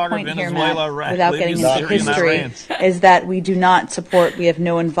 Nicaragua, Venezuela, Iraq, without getting into history, is that we do not support, we have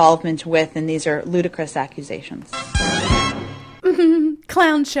no involvement with, and these are ludicrous accusations.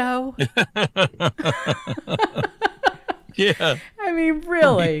 Clown show. Yeah. I mean,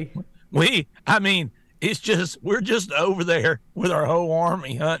 really. It's just, we're just over there with our whole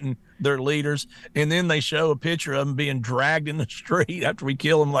army hunting their leaders, and then they show a picture of them being dragged in the street after we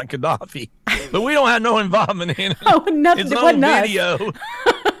kill them like Gaddafi. But we don't have no involvement in it. Oh, nothing. It's on video.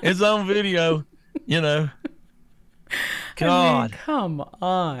 It's on video, God. I mean, come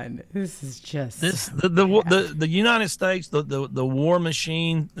on. This is just the United States, the war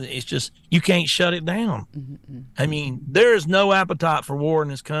machine, it's just, you can't shut it down. Mm-hmm. I mean, there is no appetite for war in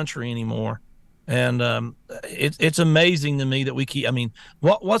this country anymore. And it's amazing to me that we keep,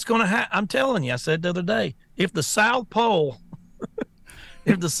 what's going to happen? I'm telling you, I said the other day, if the South Pole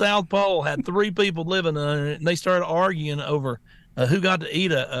had 3 people living on it and they started arguing over who got to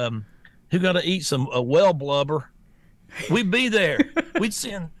eat some whale blubber, we'd be there. We'd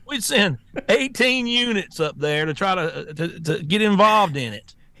send 18 units up there to try to get involved in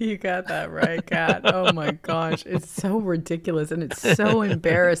it. You got that right, Kat. Oh my gosh. It's so ridiculous and it's so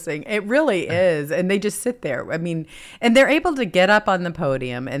embarrassing. It really is. And they just sit there. I mean, and they're able to get up on the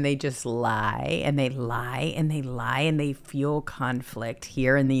podium and they just lie and they lie and they lie and they fuel conflict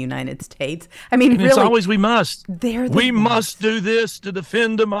here in the United States. I mean, and really. It's always we must. We must do this to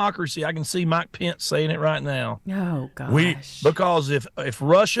defend democracy. I can see Mike Pence saying it right now. Oh, gosh. Because if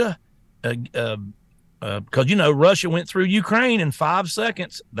Russia, because Russia went through Ukraine in 5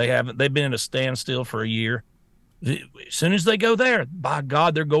 seconds. They've been in a standstill for a year. As soon as they go there, by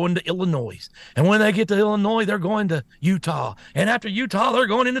God, they're going to Illinois. And when they get to Illinois, they're going to Utah. And after Utah, they're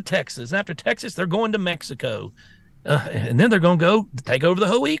going into Texas. And after Texas, they're going to Mexico. And then they're going to go take over the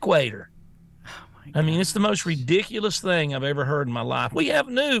whole equator. I mean, it's the most ridiculous thing I've ever heard in my life. We have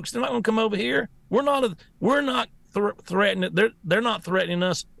nukes. They're not going to come over here. We're not threatening. They're not threatening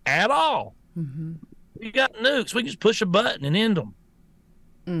us at all. Mm-hmm. We got nukes. We can just push a button and end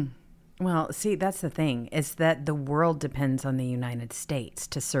them. Well, see, that's the thing, is that the world depends on the United States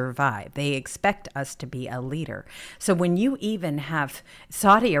to survive. They expect us to be a leader. So when you even have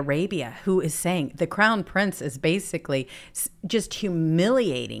Saudi Arabia, who is saying the Crown Prince is basically just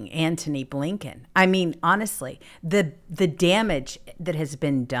humiliating Antony Blinken. I mean, honestly, the damage that has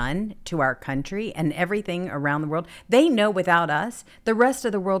been done to our country and everything around the world, they know without us, the rest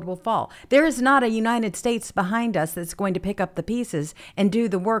of the world will fall. There is not a United States behind us that's going to pick up the pieces and do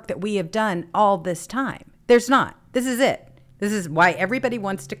the work that we have done all this time. There's not. This is it. This is why everybody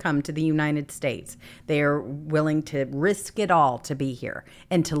wants to come to the United States. They are willing to risk it all to be here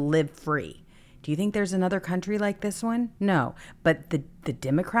and to live free. Do you think there's another country like this one? No. But the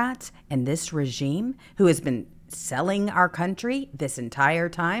Democrats and this regime who has been selling our country this entire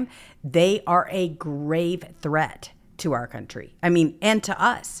time, they are a grave threat to our country. I mean, and to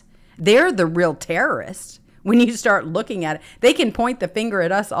us. They're the real terrorists. When you start looking at it, they can point the finger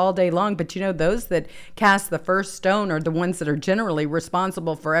at us all day long, but those that cast the first stone are the ones that are generally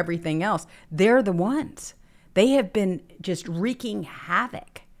responsible for everything else. They're the ones. They have been just wreaking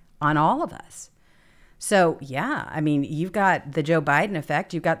havoc on all of us. So, yeah, I mean, you've got the Joe Biden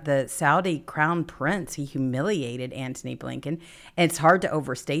effect. You've got the Saudi Crown Prince. He humiliated Antony Blinken. And it's hard to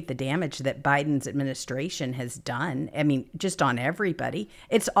overstate the damage that Biden's administration has done. I mean, just on everybody.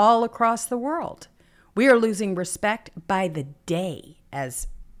 It's all across the world. We are losing respect by the day as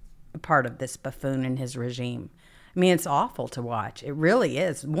a part of this buffoon and his regime. I mean, it's awful to watch. It really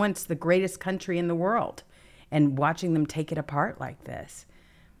is. Once the greatest country in the world, and watching them take it apart like this.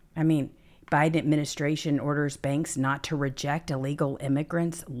 I mean, Biden administration orders banks not to reject illegal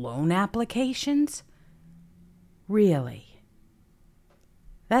immigrants' loan applications? Really?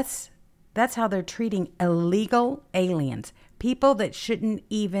 That's how they're treating illegal aliens, people that shouldn't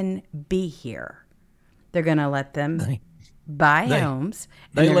even be here. They're going to let them buy homes.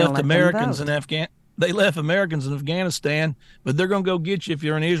 They left Americans in They left Americans in Afghanistan, but they're going to go get you if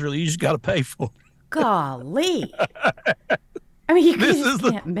you're in Israel. You just got to pay for it. Golly. I mean, you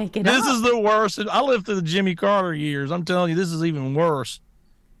can't make it up. This is the worst. I lived through the Jimmy Carter years. I'm telling you, this is even worse.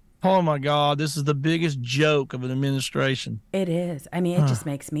 Oh, my God. This is the biggest joke of an administration. It is. I mean, it just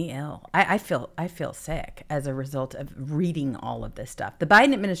makes me ill. I feel sick as a result of reading all of this stuff. The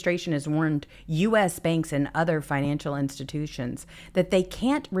Biden administration has warned U.S. banks and other financial institutions that they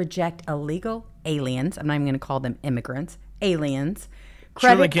can't reject illegal aliens. I'm not even going to call them immigrants. Aliens.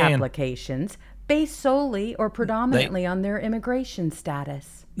 Credit applications based solely or predominantly on their immigration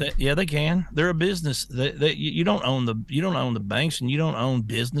status. Yeah, they can. They're a business. You don't own the banks, and you don't own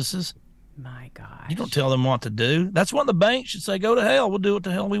businesses. My gosh. You don't tell them what to do. That's what the bank should say. Go to hell. We'll do what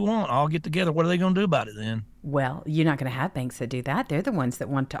the hell we want. All get together. What are they going to do about it then? Well, you're not going to have banks that do that. They're the ones that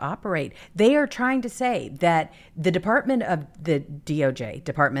want to operate. They are trying to say that the Department of the DOJ,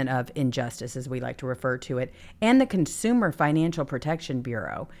 Department of Injustice, as we like to refer to it, and the Consumer Financial Protection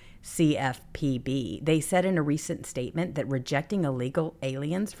Bureau, CFPB, they said in a recent statement that rejecting illegal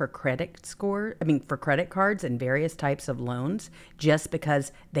aliens for credit cards and various types of loans just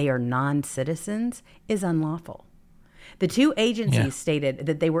because they are non-citizens is unlawful. The two agencies stated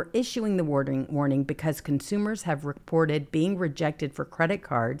that they were issuing the warning because consumers have reported being rejected for credit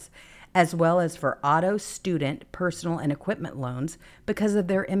cards as well as for auto, student, personal, and equipment loans because of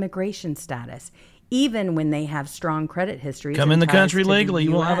their immigration status. Even when they have strong credit histories. Come in the country legally,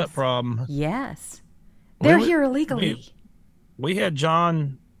 you won't have that problem. Yes. They're here illegally. We had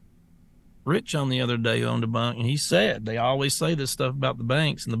John Rich on the other day on the bank, and he said they always say this stuff about the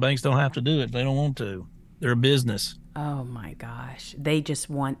banks, and the banks don't have to do it. They don't want to. They're a business. Oh my gosh. They just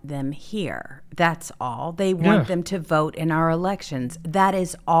want them here. That's all. They want them to vote in our elections. That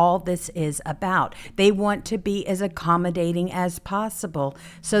is all this is about. They want to be as accommodating as possible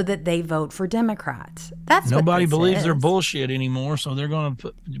so that they vote for Democrats. That's Nobody what this believes is. they're bullshit anymore, so they're going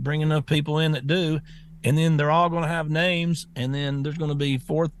to bring enough people in that do, and then they're all going to have names, and then there's going to be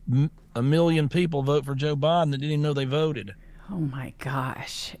 1 million people vote for Joe Biden that didn't even know they voted. Oh my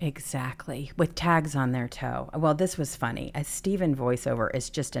gosh, exactly. With tags on their toe. Well, this was funny. A Stephen voiceover is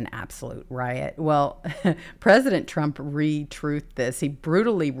just an absolute riot. Well, President Trump re-truthed this. He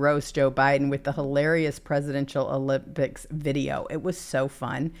brutally roasts Joe Biden with the hilarious Presidential Olympics video. It was so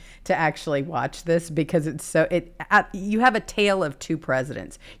fun to actually watch this because you have a tale of two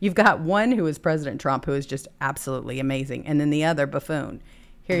presidents. You've got one who is President Trump, who is just absolutely amazing, and then the other buffoon.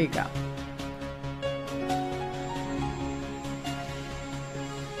 Here you go.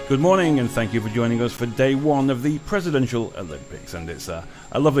 Good morning, and thank you for joining us for day one of the Presidential Olympics. And it's a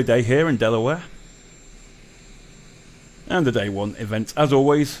lovely day here in Delaware. And the day one event, as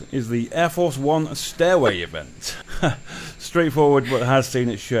always, is the Air Force One stairway event. Straightforward, but has seen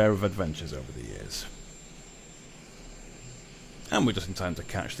its share of adventures over the years. And we're just in time to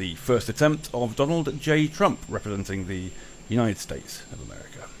catch the first attempt of Donald J. Trump representing the United States of America.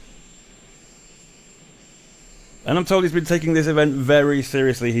 And I'm told he's been taking this event very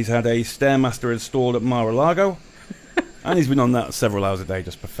seriously. He's had a Stairmaster installed at Mar-a-Lago, and he's been on that several hours a day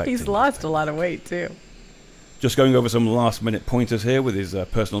just perfecting. He's lost a lot of weight, too. Just going over some last-minute pointers here with his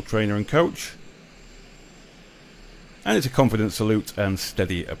personal trainer and coach. And it's a confident salute and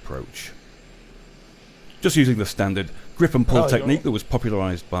steady approach. Just using the standard grip and pull technique that was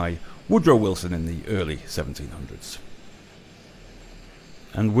popularised by Woodrow Wilson in the early 1700s.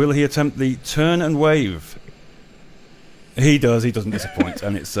 And will he attempt the turn and wave? He does. He doesn't disappoint,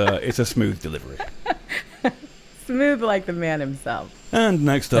 and it's a smooth delivery. Smooth like the man himself. And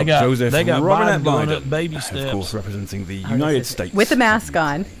next up, Joseph Robinette Biden, baby steps. of course, representing the United States. With a mask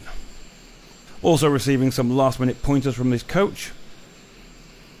on. Also receiving some last-minute pointers from his coach.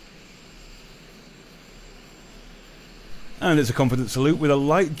 And it's a confident salute with a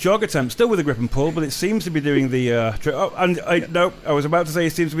light jog attempt, still with a grip and pull, but it seems to be doing the trick. Oh, and I was about to say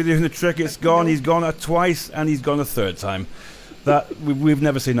he seems to be doing the trick. It's gone. He's gone twice, and he's gone a third time. That we've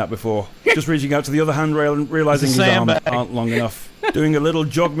never seen that before. Just reaching out to the other handrail and realizing his arms aren't long enough. Doing a little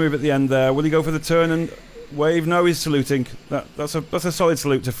jog move at the end there. Will he go for the turn and wave? No, he's saluting. That's a solid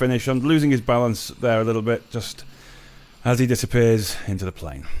salute to finish. I'm losing his balance there a little bit, just as he disappears into the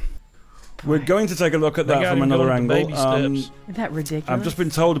plane. We're going to take a look at that from another angle. Isn't that ridiculous? I've just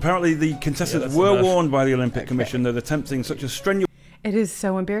been told apparently the contestants were warned by the Olympic Commission that attempting such a strenuous... It is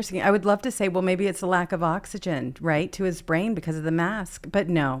so embarrassing. I would love to say, well, maybe it's a lack of oxygen, right, to his brain because of the mask. But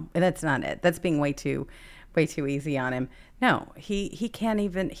no, that's not it. That's being way too easy on him. No, he can't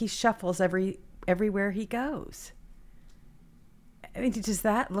even... He shuffles everywhere he goes. I mean, does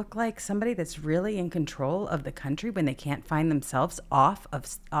that look like somebody that's really in control of the country when they can't find themselves off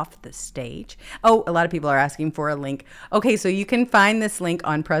the stage? Oh, a lot of people are asking for a link. Okay, so you can find this link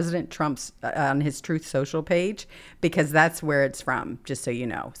on President Trump's on his Truth Social page because that's where it's from, just so you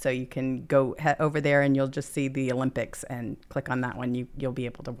know. So you can go over there and you'll just see the Olympics and click on that one. You'll be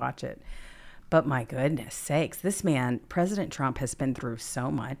able to watch it. But my goodness sakes, this man, President Trump, has been through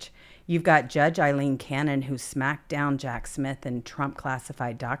so much. You've got Judge Eileen Cannon, who smacked down Jack Smith in Trump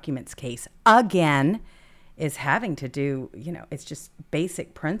classified documents case again, is having to do, it's just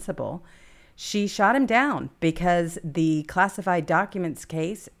basic principle. She shot him down because the classified documents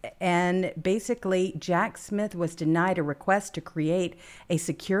case, and basically Jack Smith was denied a request to create a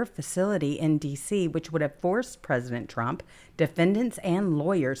secure facility in D.C., which would have forced President Trump, defendants, and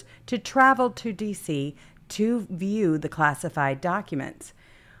lawyers to travel to D.C. to view the classified documents.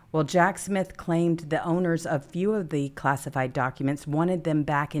 Well, Jack Smith claimed the owners of few of the classified documents wanted them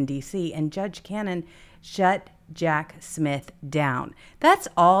back in D.C., and Judge Cannon shut Jack Smith down. That's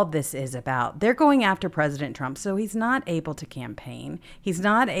all this is about. They're going after President Trump, so he's not able to campaign. He's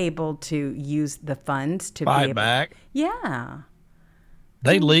not able to use the funds to fight back. Yeah.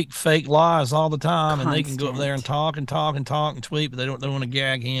 They leak fake lies all the time, and they can go up there and talk and tweet, but they don't want to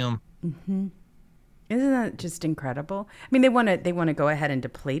gag him. Mm-hmm. Isn't that just incredible? I mean, they want to go ahead and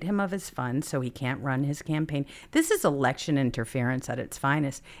deplete him of his funds so he can't run his campaign. This is election interference at its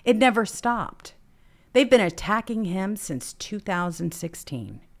finest. It never stopped. They've been attacking him since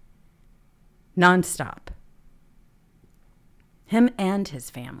 2016. Nonstop. Him and his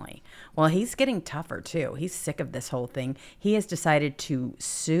family. Well, he's getting tougher, too. He's sick of this whole thing. He has decided to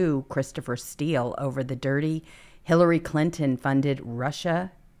sue Christopher Steele over the dirty Hillary Clinton-funded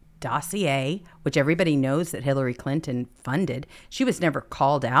Russia dossier, which everybody knows that Hillary Clinton funded. She was never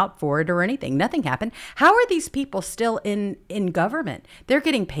called out for it or anything. Nothing happened. How are these people still in government? They're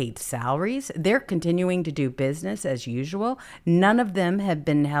getting paid salaries. They're continuing to do business as usual. None of them have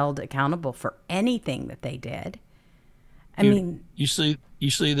been held accountable for anything that they did. You see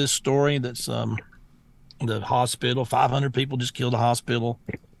this story that's the hospital, 500 people just killed a hospital,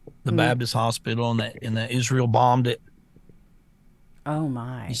 the Baptist hospital, and that Israel bombed it. Oh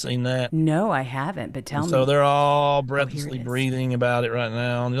my! You seen that? No, I haven't. But tell me. So they're all breathlessly breathing about it right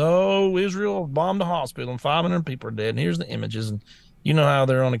now. And, Israel bombed a hospital and 500 people are dead. And here's the images. And you know how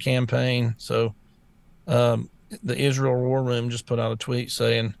they're on a campaign. So the Israel War Room just put out a tweet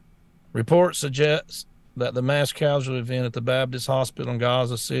saying, "Report suggests that the mass casualty event at the Baptist Hospital in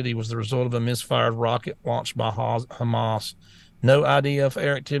Gaza City was the result of a misfired rocket launched by Hamas. No IDF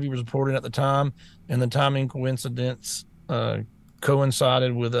air activity was reported at the time, and the timing coincidence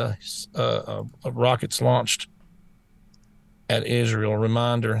coincided with a rockets launched at Israel.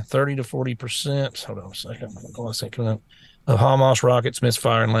 Reminder, 30 to 40%, hold on a second, of Hamas rockets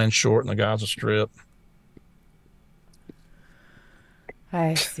misfire and land short in the Gaza Strip."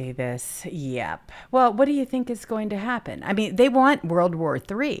 I see this. Yep. Well, what do you think is going to happen? I mean, they want World War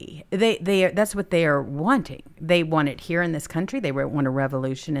III. That's what they are wanting. They want it here in this country. They want a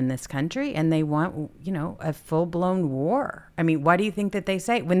revolution in this country, and they want, a full-blown war. I mean, why do you think that they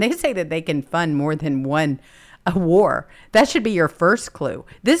say, when they say that they can fund more than a war, that should be your first clue.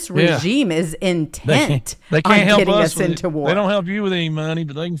 This regime is intent they can't on help getting us into war. They don't help you with any money,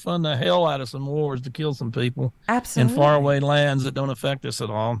 but they can fund the hell out of some wars to kill some people. Absolutely. In faraway lands that don't affect us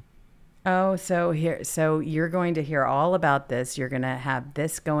at all. Oh, so you're going to hear all about this. You're going to have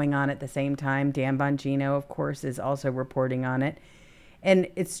this going on at the same time. Dan Bongino, of course, is also reporting on it. And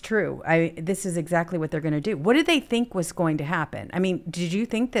it's true. This is exactly what they're going to do. What did they think was going to happen? I mean, did you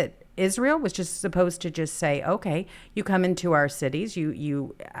think that Israel was just supposed to just say, okay, you come into our cities,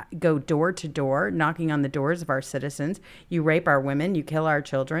 you go door to door, knocking on the doors of our citizens, you rape our women, you kill our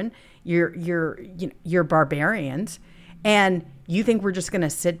children, you're barbarians, and you think we're just going to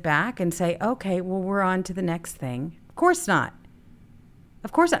sit back and say, okay, well, we're on to the next thing? Of course not.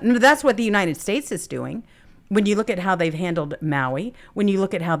 Of course not. No, that's what the United States is doing. When you look at how they've handled Maui, when you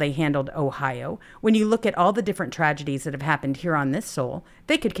look at how they handled Ohio, when you look at all the different tragedies that have happened here on this soil,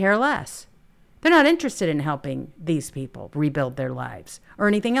 they could care less. They're not interested in helping these people rebuild their lives or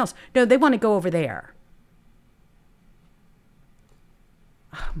anything else. No, they want to go over there.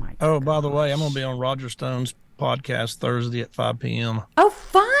 Oh, my God. Oh, by the way, I'm going to be on Roger Stone's podcast Thursday at 5 p.m. Oh,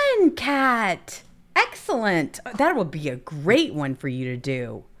 fun, Kat. Excellent. That will be a great one for you to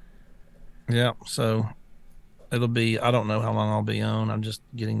do. Yeah, so it'll be, I don't know how long I'll be on. I'm just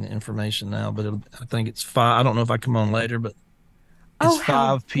getting the information now, but I think it's 5. I don't know if I come on later, but it's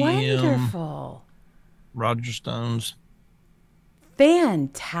 5 p.m. Wonderful. Roger Stone's.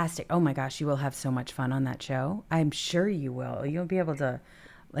 Fantastic. Oh my gosh, you will have so much fun on that show. I'm sure you will. You'll be able to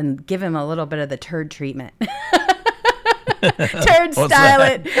give him a little bit of the turd treatment. Turd style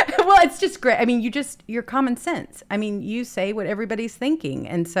it. Well, it's just great. I mean, you're common sense. I mean, you say what everybody's thinking.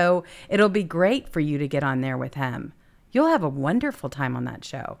 And so it'll be great for you to get on there with him. You'll have a wonderful time on that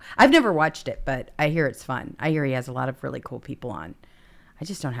show. I've never watched it, but I hear it's fun. I hear he has a lot of really cool people on. I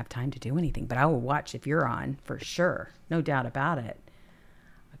just don't have time to do anything, but I will watch if you're on for sure. No doubt about it.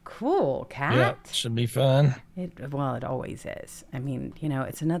 Cool, Kat. Yeah, should be fun. It always is. I mean,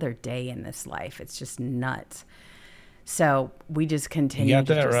 it's another day in this life. It's just nuts. So we just continue. You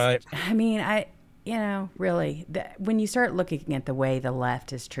got that right. I mean, really, when you start looking at the way the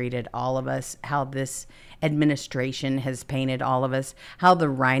left has treated all of us, how this administration has painted all of us, how the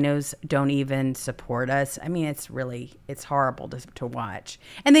rhinos don't even support us. I mean, it's horrible to watch.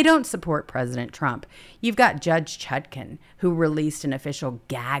 And they don't support President Trump. You've got Judge Chutkan, who released an official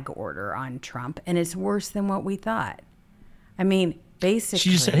gag order on Trump, and it's worse than what we thought. I mean, basically,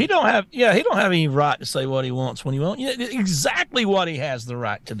 she said he don't have any right to say what he wants when he wants. Yeah, exactly what he has the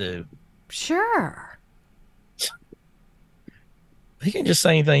right to do. Sure. He can just say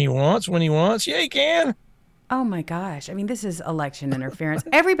anything he wants when he wants. Yeah, he can. Oh my gosh. I mean, this is election interference.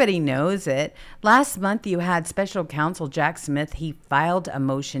 Everybody knows it. Last month, you had special counsel Jack Smith. He filed a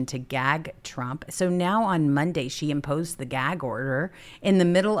motion to gag Trump. So now on Monday, she imposed the gag order in the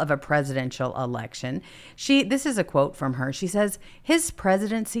middle of a presidential election. This is a quote from her. She says, his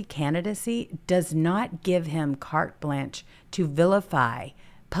presidency candidacy does not give him carte blanche to vilify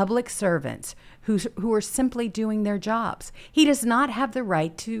public servants who are simply doing their jobs. He does not have the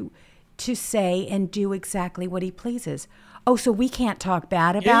right to say and do exactly what he pleases. Oh, so we can't talk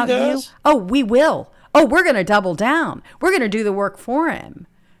bad about you? Oh, we will. Oh, we're going to double down. We're going to do the work for him.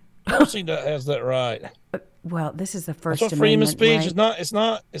 Of course he has that right. Well, this is the First That's what Amendment. freedom of speech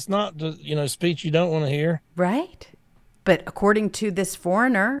right? It's not the, speech you don't want to hear. Right. But according to this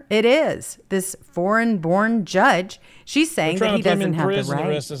foreigner, it is. This foreign-born judge, she's saying that he doesn't have the right. The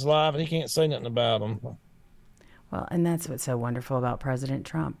rest of his life, and he can't say nothing about them. Well, and that's what's so wonderful about President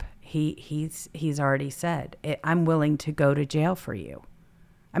Trump. He's already said, I'm willing to go to jail for you.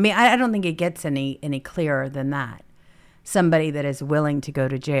 I mean, I don't think it gets any clearer than that. Somebody that is willing to go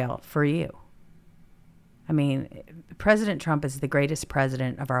to jail for you. I mean, President Trump is the greatest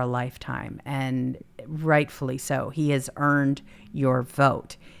president of our lifetime, and rightfully so. He has earned your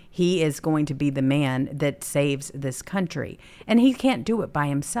vote. He is going to be the man that saves this country, and he can't do it by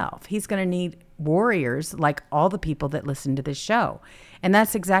himself. He's going to need warriors like all the people that listen to this show, and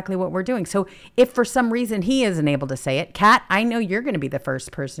that's exactly what we're doing. So if for some reason he isn't able to say it, Kat, I know you're going to be the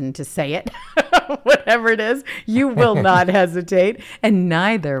first person to say it. Whatever it is, you will not hesitate, and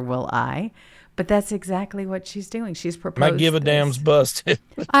neither will I. But that's exactly what she's doing. She's proposed. Might give a damn's busted.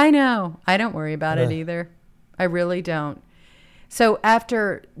 I know. I don't worry about it either. I really don't. So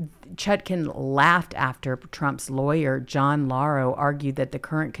after Chutkan laughed after Trump's lawyer, John Lauro, argued that the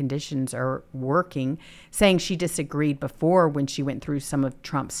current conditions are working, saying she disagreed before when she went through some of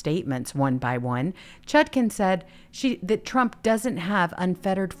Trump's statements one by one. Chutkan said that Trump doesn't have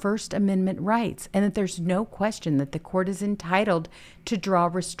unfettered First Amendment rights and that there's no question that the court is entitled to draw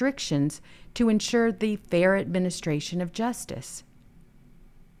restrictions to ensure the fair administration of justice.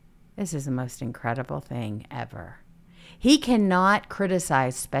 This is the most incredible thing ever. He cannot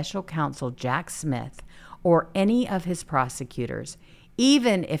criticize special counsel Jack Smith or any of his prosecutors,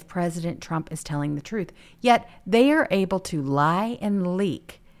 even if President Trump is telling the truth. Yet they are able to lie and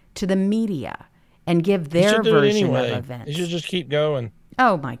leak to the media and give their version of events. They should just keep going.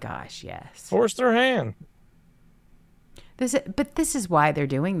 Oh my gosh, yes. Force their hand. But this is why they're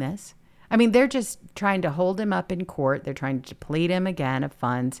doing this. I mean, they're just trying to hold him up in court. They're trying to deplete him again of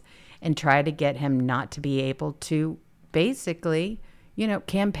funds and try to get him not to be able to basically,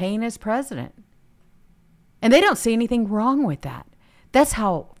 campaign as president. And they don't see anything wrong with that. That's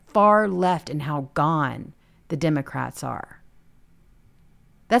how far left and how gone the Democrats are.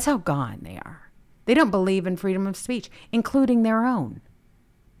 That's how gone they are. They don't believe in freedom of speech, including their own.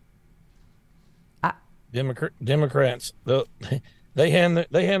 Democrats, they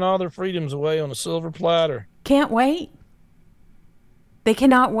hand all their freedoms away on a silver platter. Can't wait. They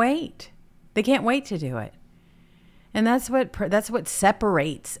cannot wait. They can't wait to do it. And that's what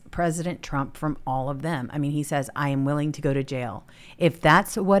separates President Trump from all of them. I mean, he says, I am willing to go to jail. If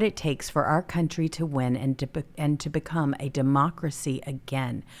that's what it takes for our country to win and to become a democracy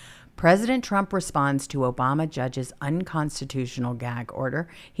again. President Trump responds to Obama judge's unconstitutional gag order.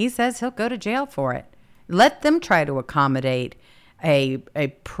 He says he'll go to jail for it. Let them try to accommodate a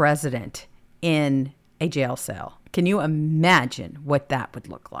president in a jail cell. Can you imagine what that would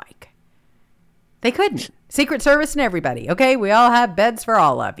look like? They couldn't. Secret Service and everybody. Okay, we all have beds for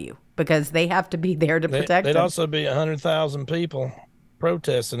all of you because they have to be there to protect them. There'd also be 100,000 people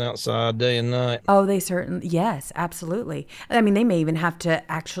protesting outside day and night. Oh, they certainly, yes, absolutely. I mean, they may even have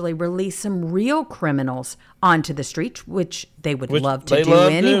to actually release some real criminals onto the street, which they would love to do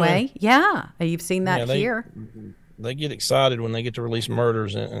anyway. Doing. Yeah, you've seen that here. They get excited when they get to release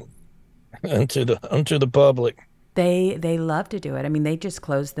murders into the public. They love to do it. I mean, they just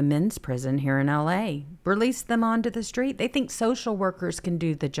closed the men's prison here in L.A., released them onto the street. They think social workers can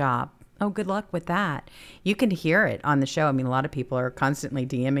do the job. Oh, good luck with that. You can hear it on the show. I mean, a lot of people are constantly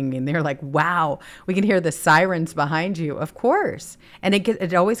DMing me, and they're like, wow, we can hear the sirens behind you. Of course. And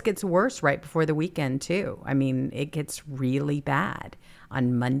it always gets worse right before the weekend, too. I mean, it gets really bad.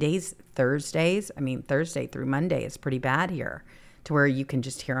 On Mondays, Thursdays, I mean, Thursday through Monday is pretty bad here to where you can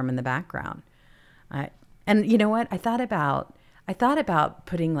just hear them in the background. And you know what? I thought about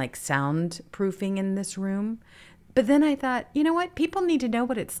putting like soundproofing in this room. But then I thought, you know what? People need to know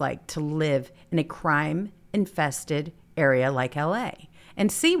what it's like to live in a crime-infested area like LA and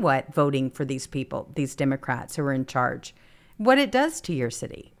see what voting for these people, these Democrats who are in charge, what it does to your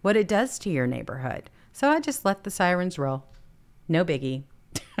city, what it does to your neighborhood. So I just let the sirens roll. No biggie.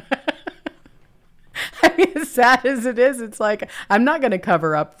 I mean, as sad as it is, it's like, I'm not going to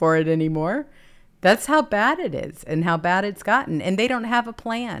cover up for it anymore. That's how bad it is and how bad it's gotten. And they don't have a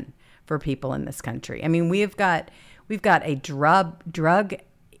plan for people in this country. I mean, we've got a drug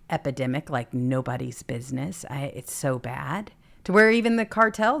epidemic like nobody's business. It's so bad to where even the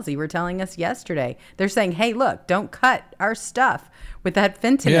cartels, you were telling us yesterday, they're saying, hey, look, don't cut our stuff with that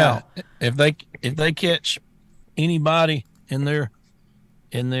fentanyl. Yeah, if they catch anybody in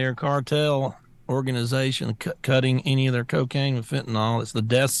their cartel organization cutting any of their cocaine with fentanyl, it's the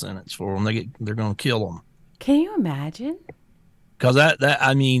death sentence for them. They're going to kill them. Can you imagine? Because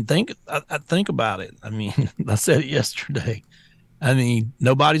I mean, think about it. I mean, I said it yesterday. I mean,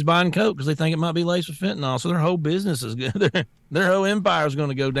 nobody's buying coke because they think it might be laced with fentanyl. So their whole business is good. Their whole empire is going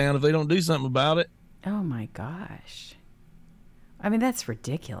to go down if they don't do something about it. Oh my gosh. I mean, that's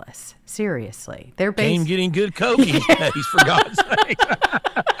ridiculous. Seriously. They're getting good coke these days, for God's sake.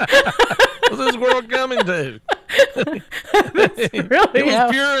 What's this world coming to? That's really it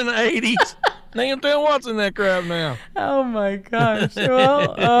was pure in the 80s. They can tell what's in that crap now. Oh my gosh.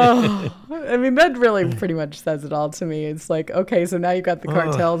 Well, I mean, that really pretty much says it all to me. It's like, okay, so now you've got the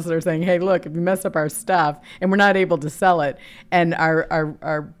cartels that are saying, hey, look, if you mess up our stuff and we're not able to sell it and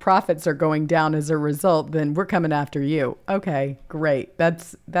our profits are going down as a result, then we're coming after you. Okay, great.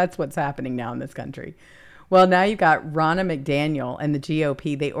 That's what's happening now in this country. Well, now you've got Ronna McDaniel and the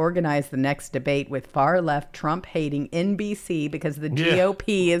GOP. They organized the next debate with far-left, Trump-hating NBC because the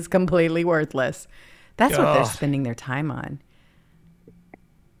GOP is completely worthless. That's what they're spending their time on.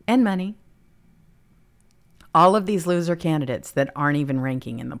 And money. All of these loser candidates that aren't even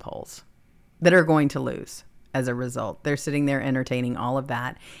ranking in the polls, that are going to lose as a result. They're sitting there entertaining all of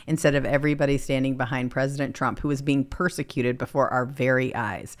that instead of everybody standing behind President Trump, who is being persecuted before our very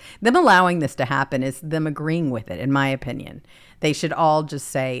eyes. Them allowing this to happen is them agreeing with it, in my opinion. They should all just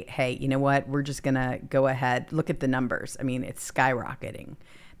say, hey, you know what? We're just going to go ahead. Look at the numbers. I mean, it's skyrocketing.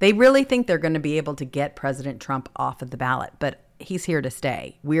 They really think they're going to be able to get President Trump off of the ballot, but he's here to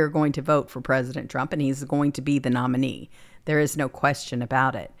stay. We are going to vote for President Trump, and he's going to be the nominee. There is no question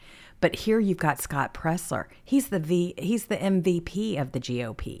about it. But here you've got Scott Presler. He's the MVP of the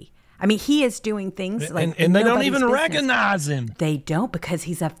GOP. I mean, he is doing things like and they don't even recognize him. They don't because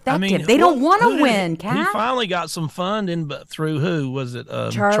he's effective. I mean, they don't want to win, Kat. He finally got some funding, but through who was it?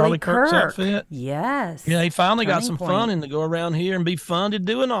 Charlie Kirk's outfit. Yes. Yeah, he finally got some funding to go around here and be funded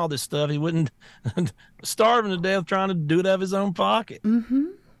doing all this stuff. He wouldn't starving to death trying to do it out of his own pocket. Mm-hmm.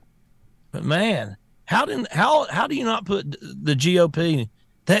 But man, how do you not put the GOP?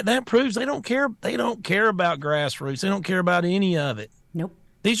 That proves they don't care. They don't care about grassroots. They don't care about any of it. Nope.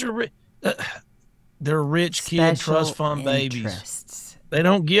 These are they're rich kid trust fund babies. Interests. They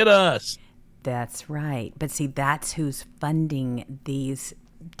don't get us. That's right. But see, that's who's funding these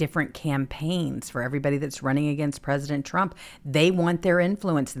different campaigns for everybody that's running against President Trump. They want their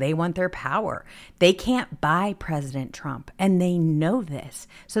influence. They want their power. They can't buy President Trump, and they know this.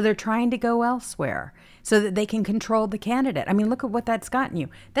 So they're trying to go elsewhere so that they can control the candidate. I mean, look at what that's gotten you.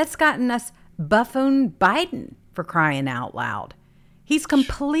 That's gotten us buffoon Biden, for crying out loud. He's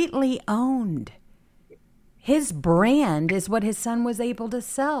completely owned. His brand is what his son was able to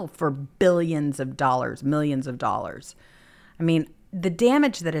sell for billions of dollars, millions of dollars. I mean, the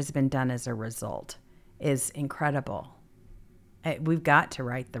damage that has been done as a result is incredible. We've got to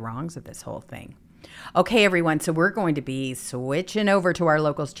right the wrongs of this whole thing. Okay, everyone, so we're going to be switching over to our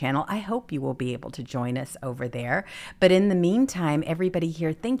Locals channel. I hope you will be able to join us over there. But in the meantime, everybody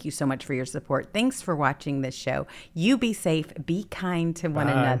here, thank you so much for your support. Thanks for watching this show. You be safe, be kind to one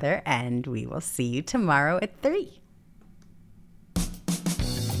another, and we will see you tomorrow at 3.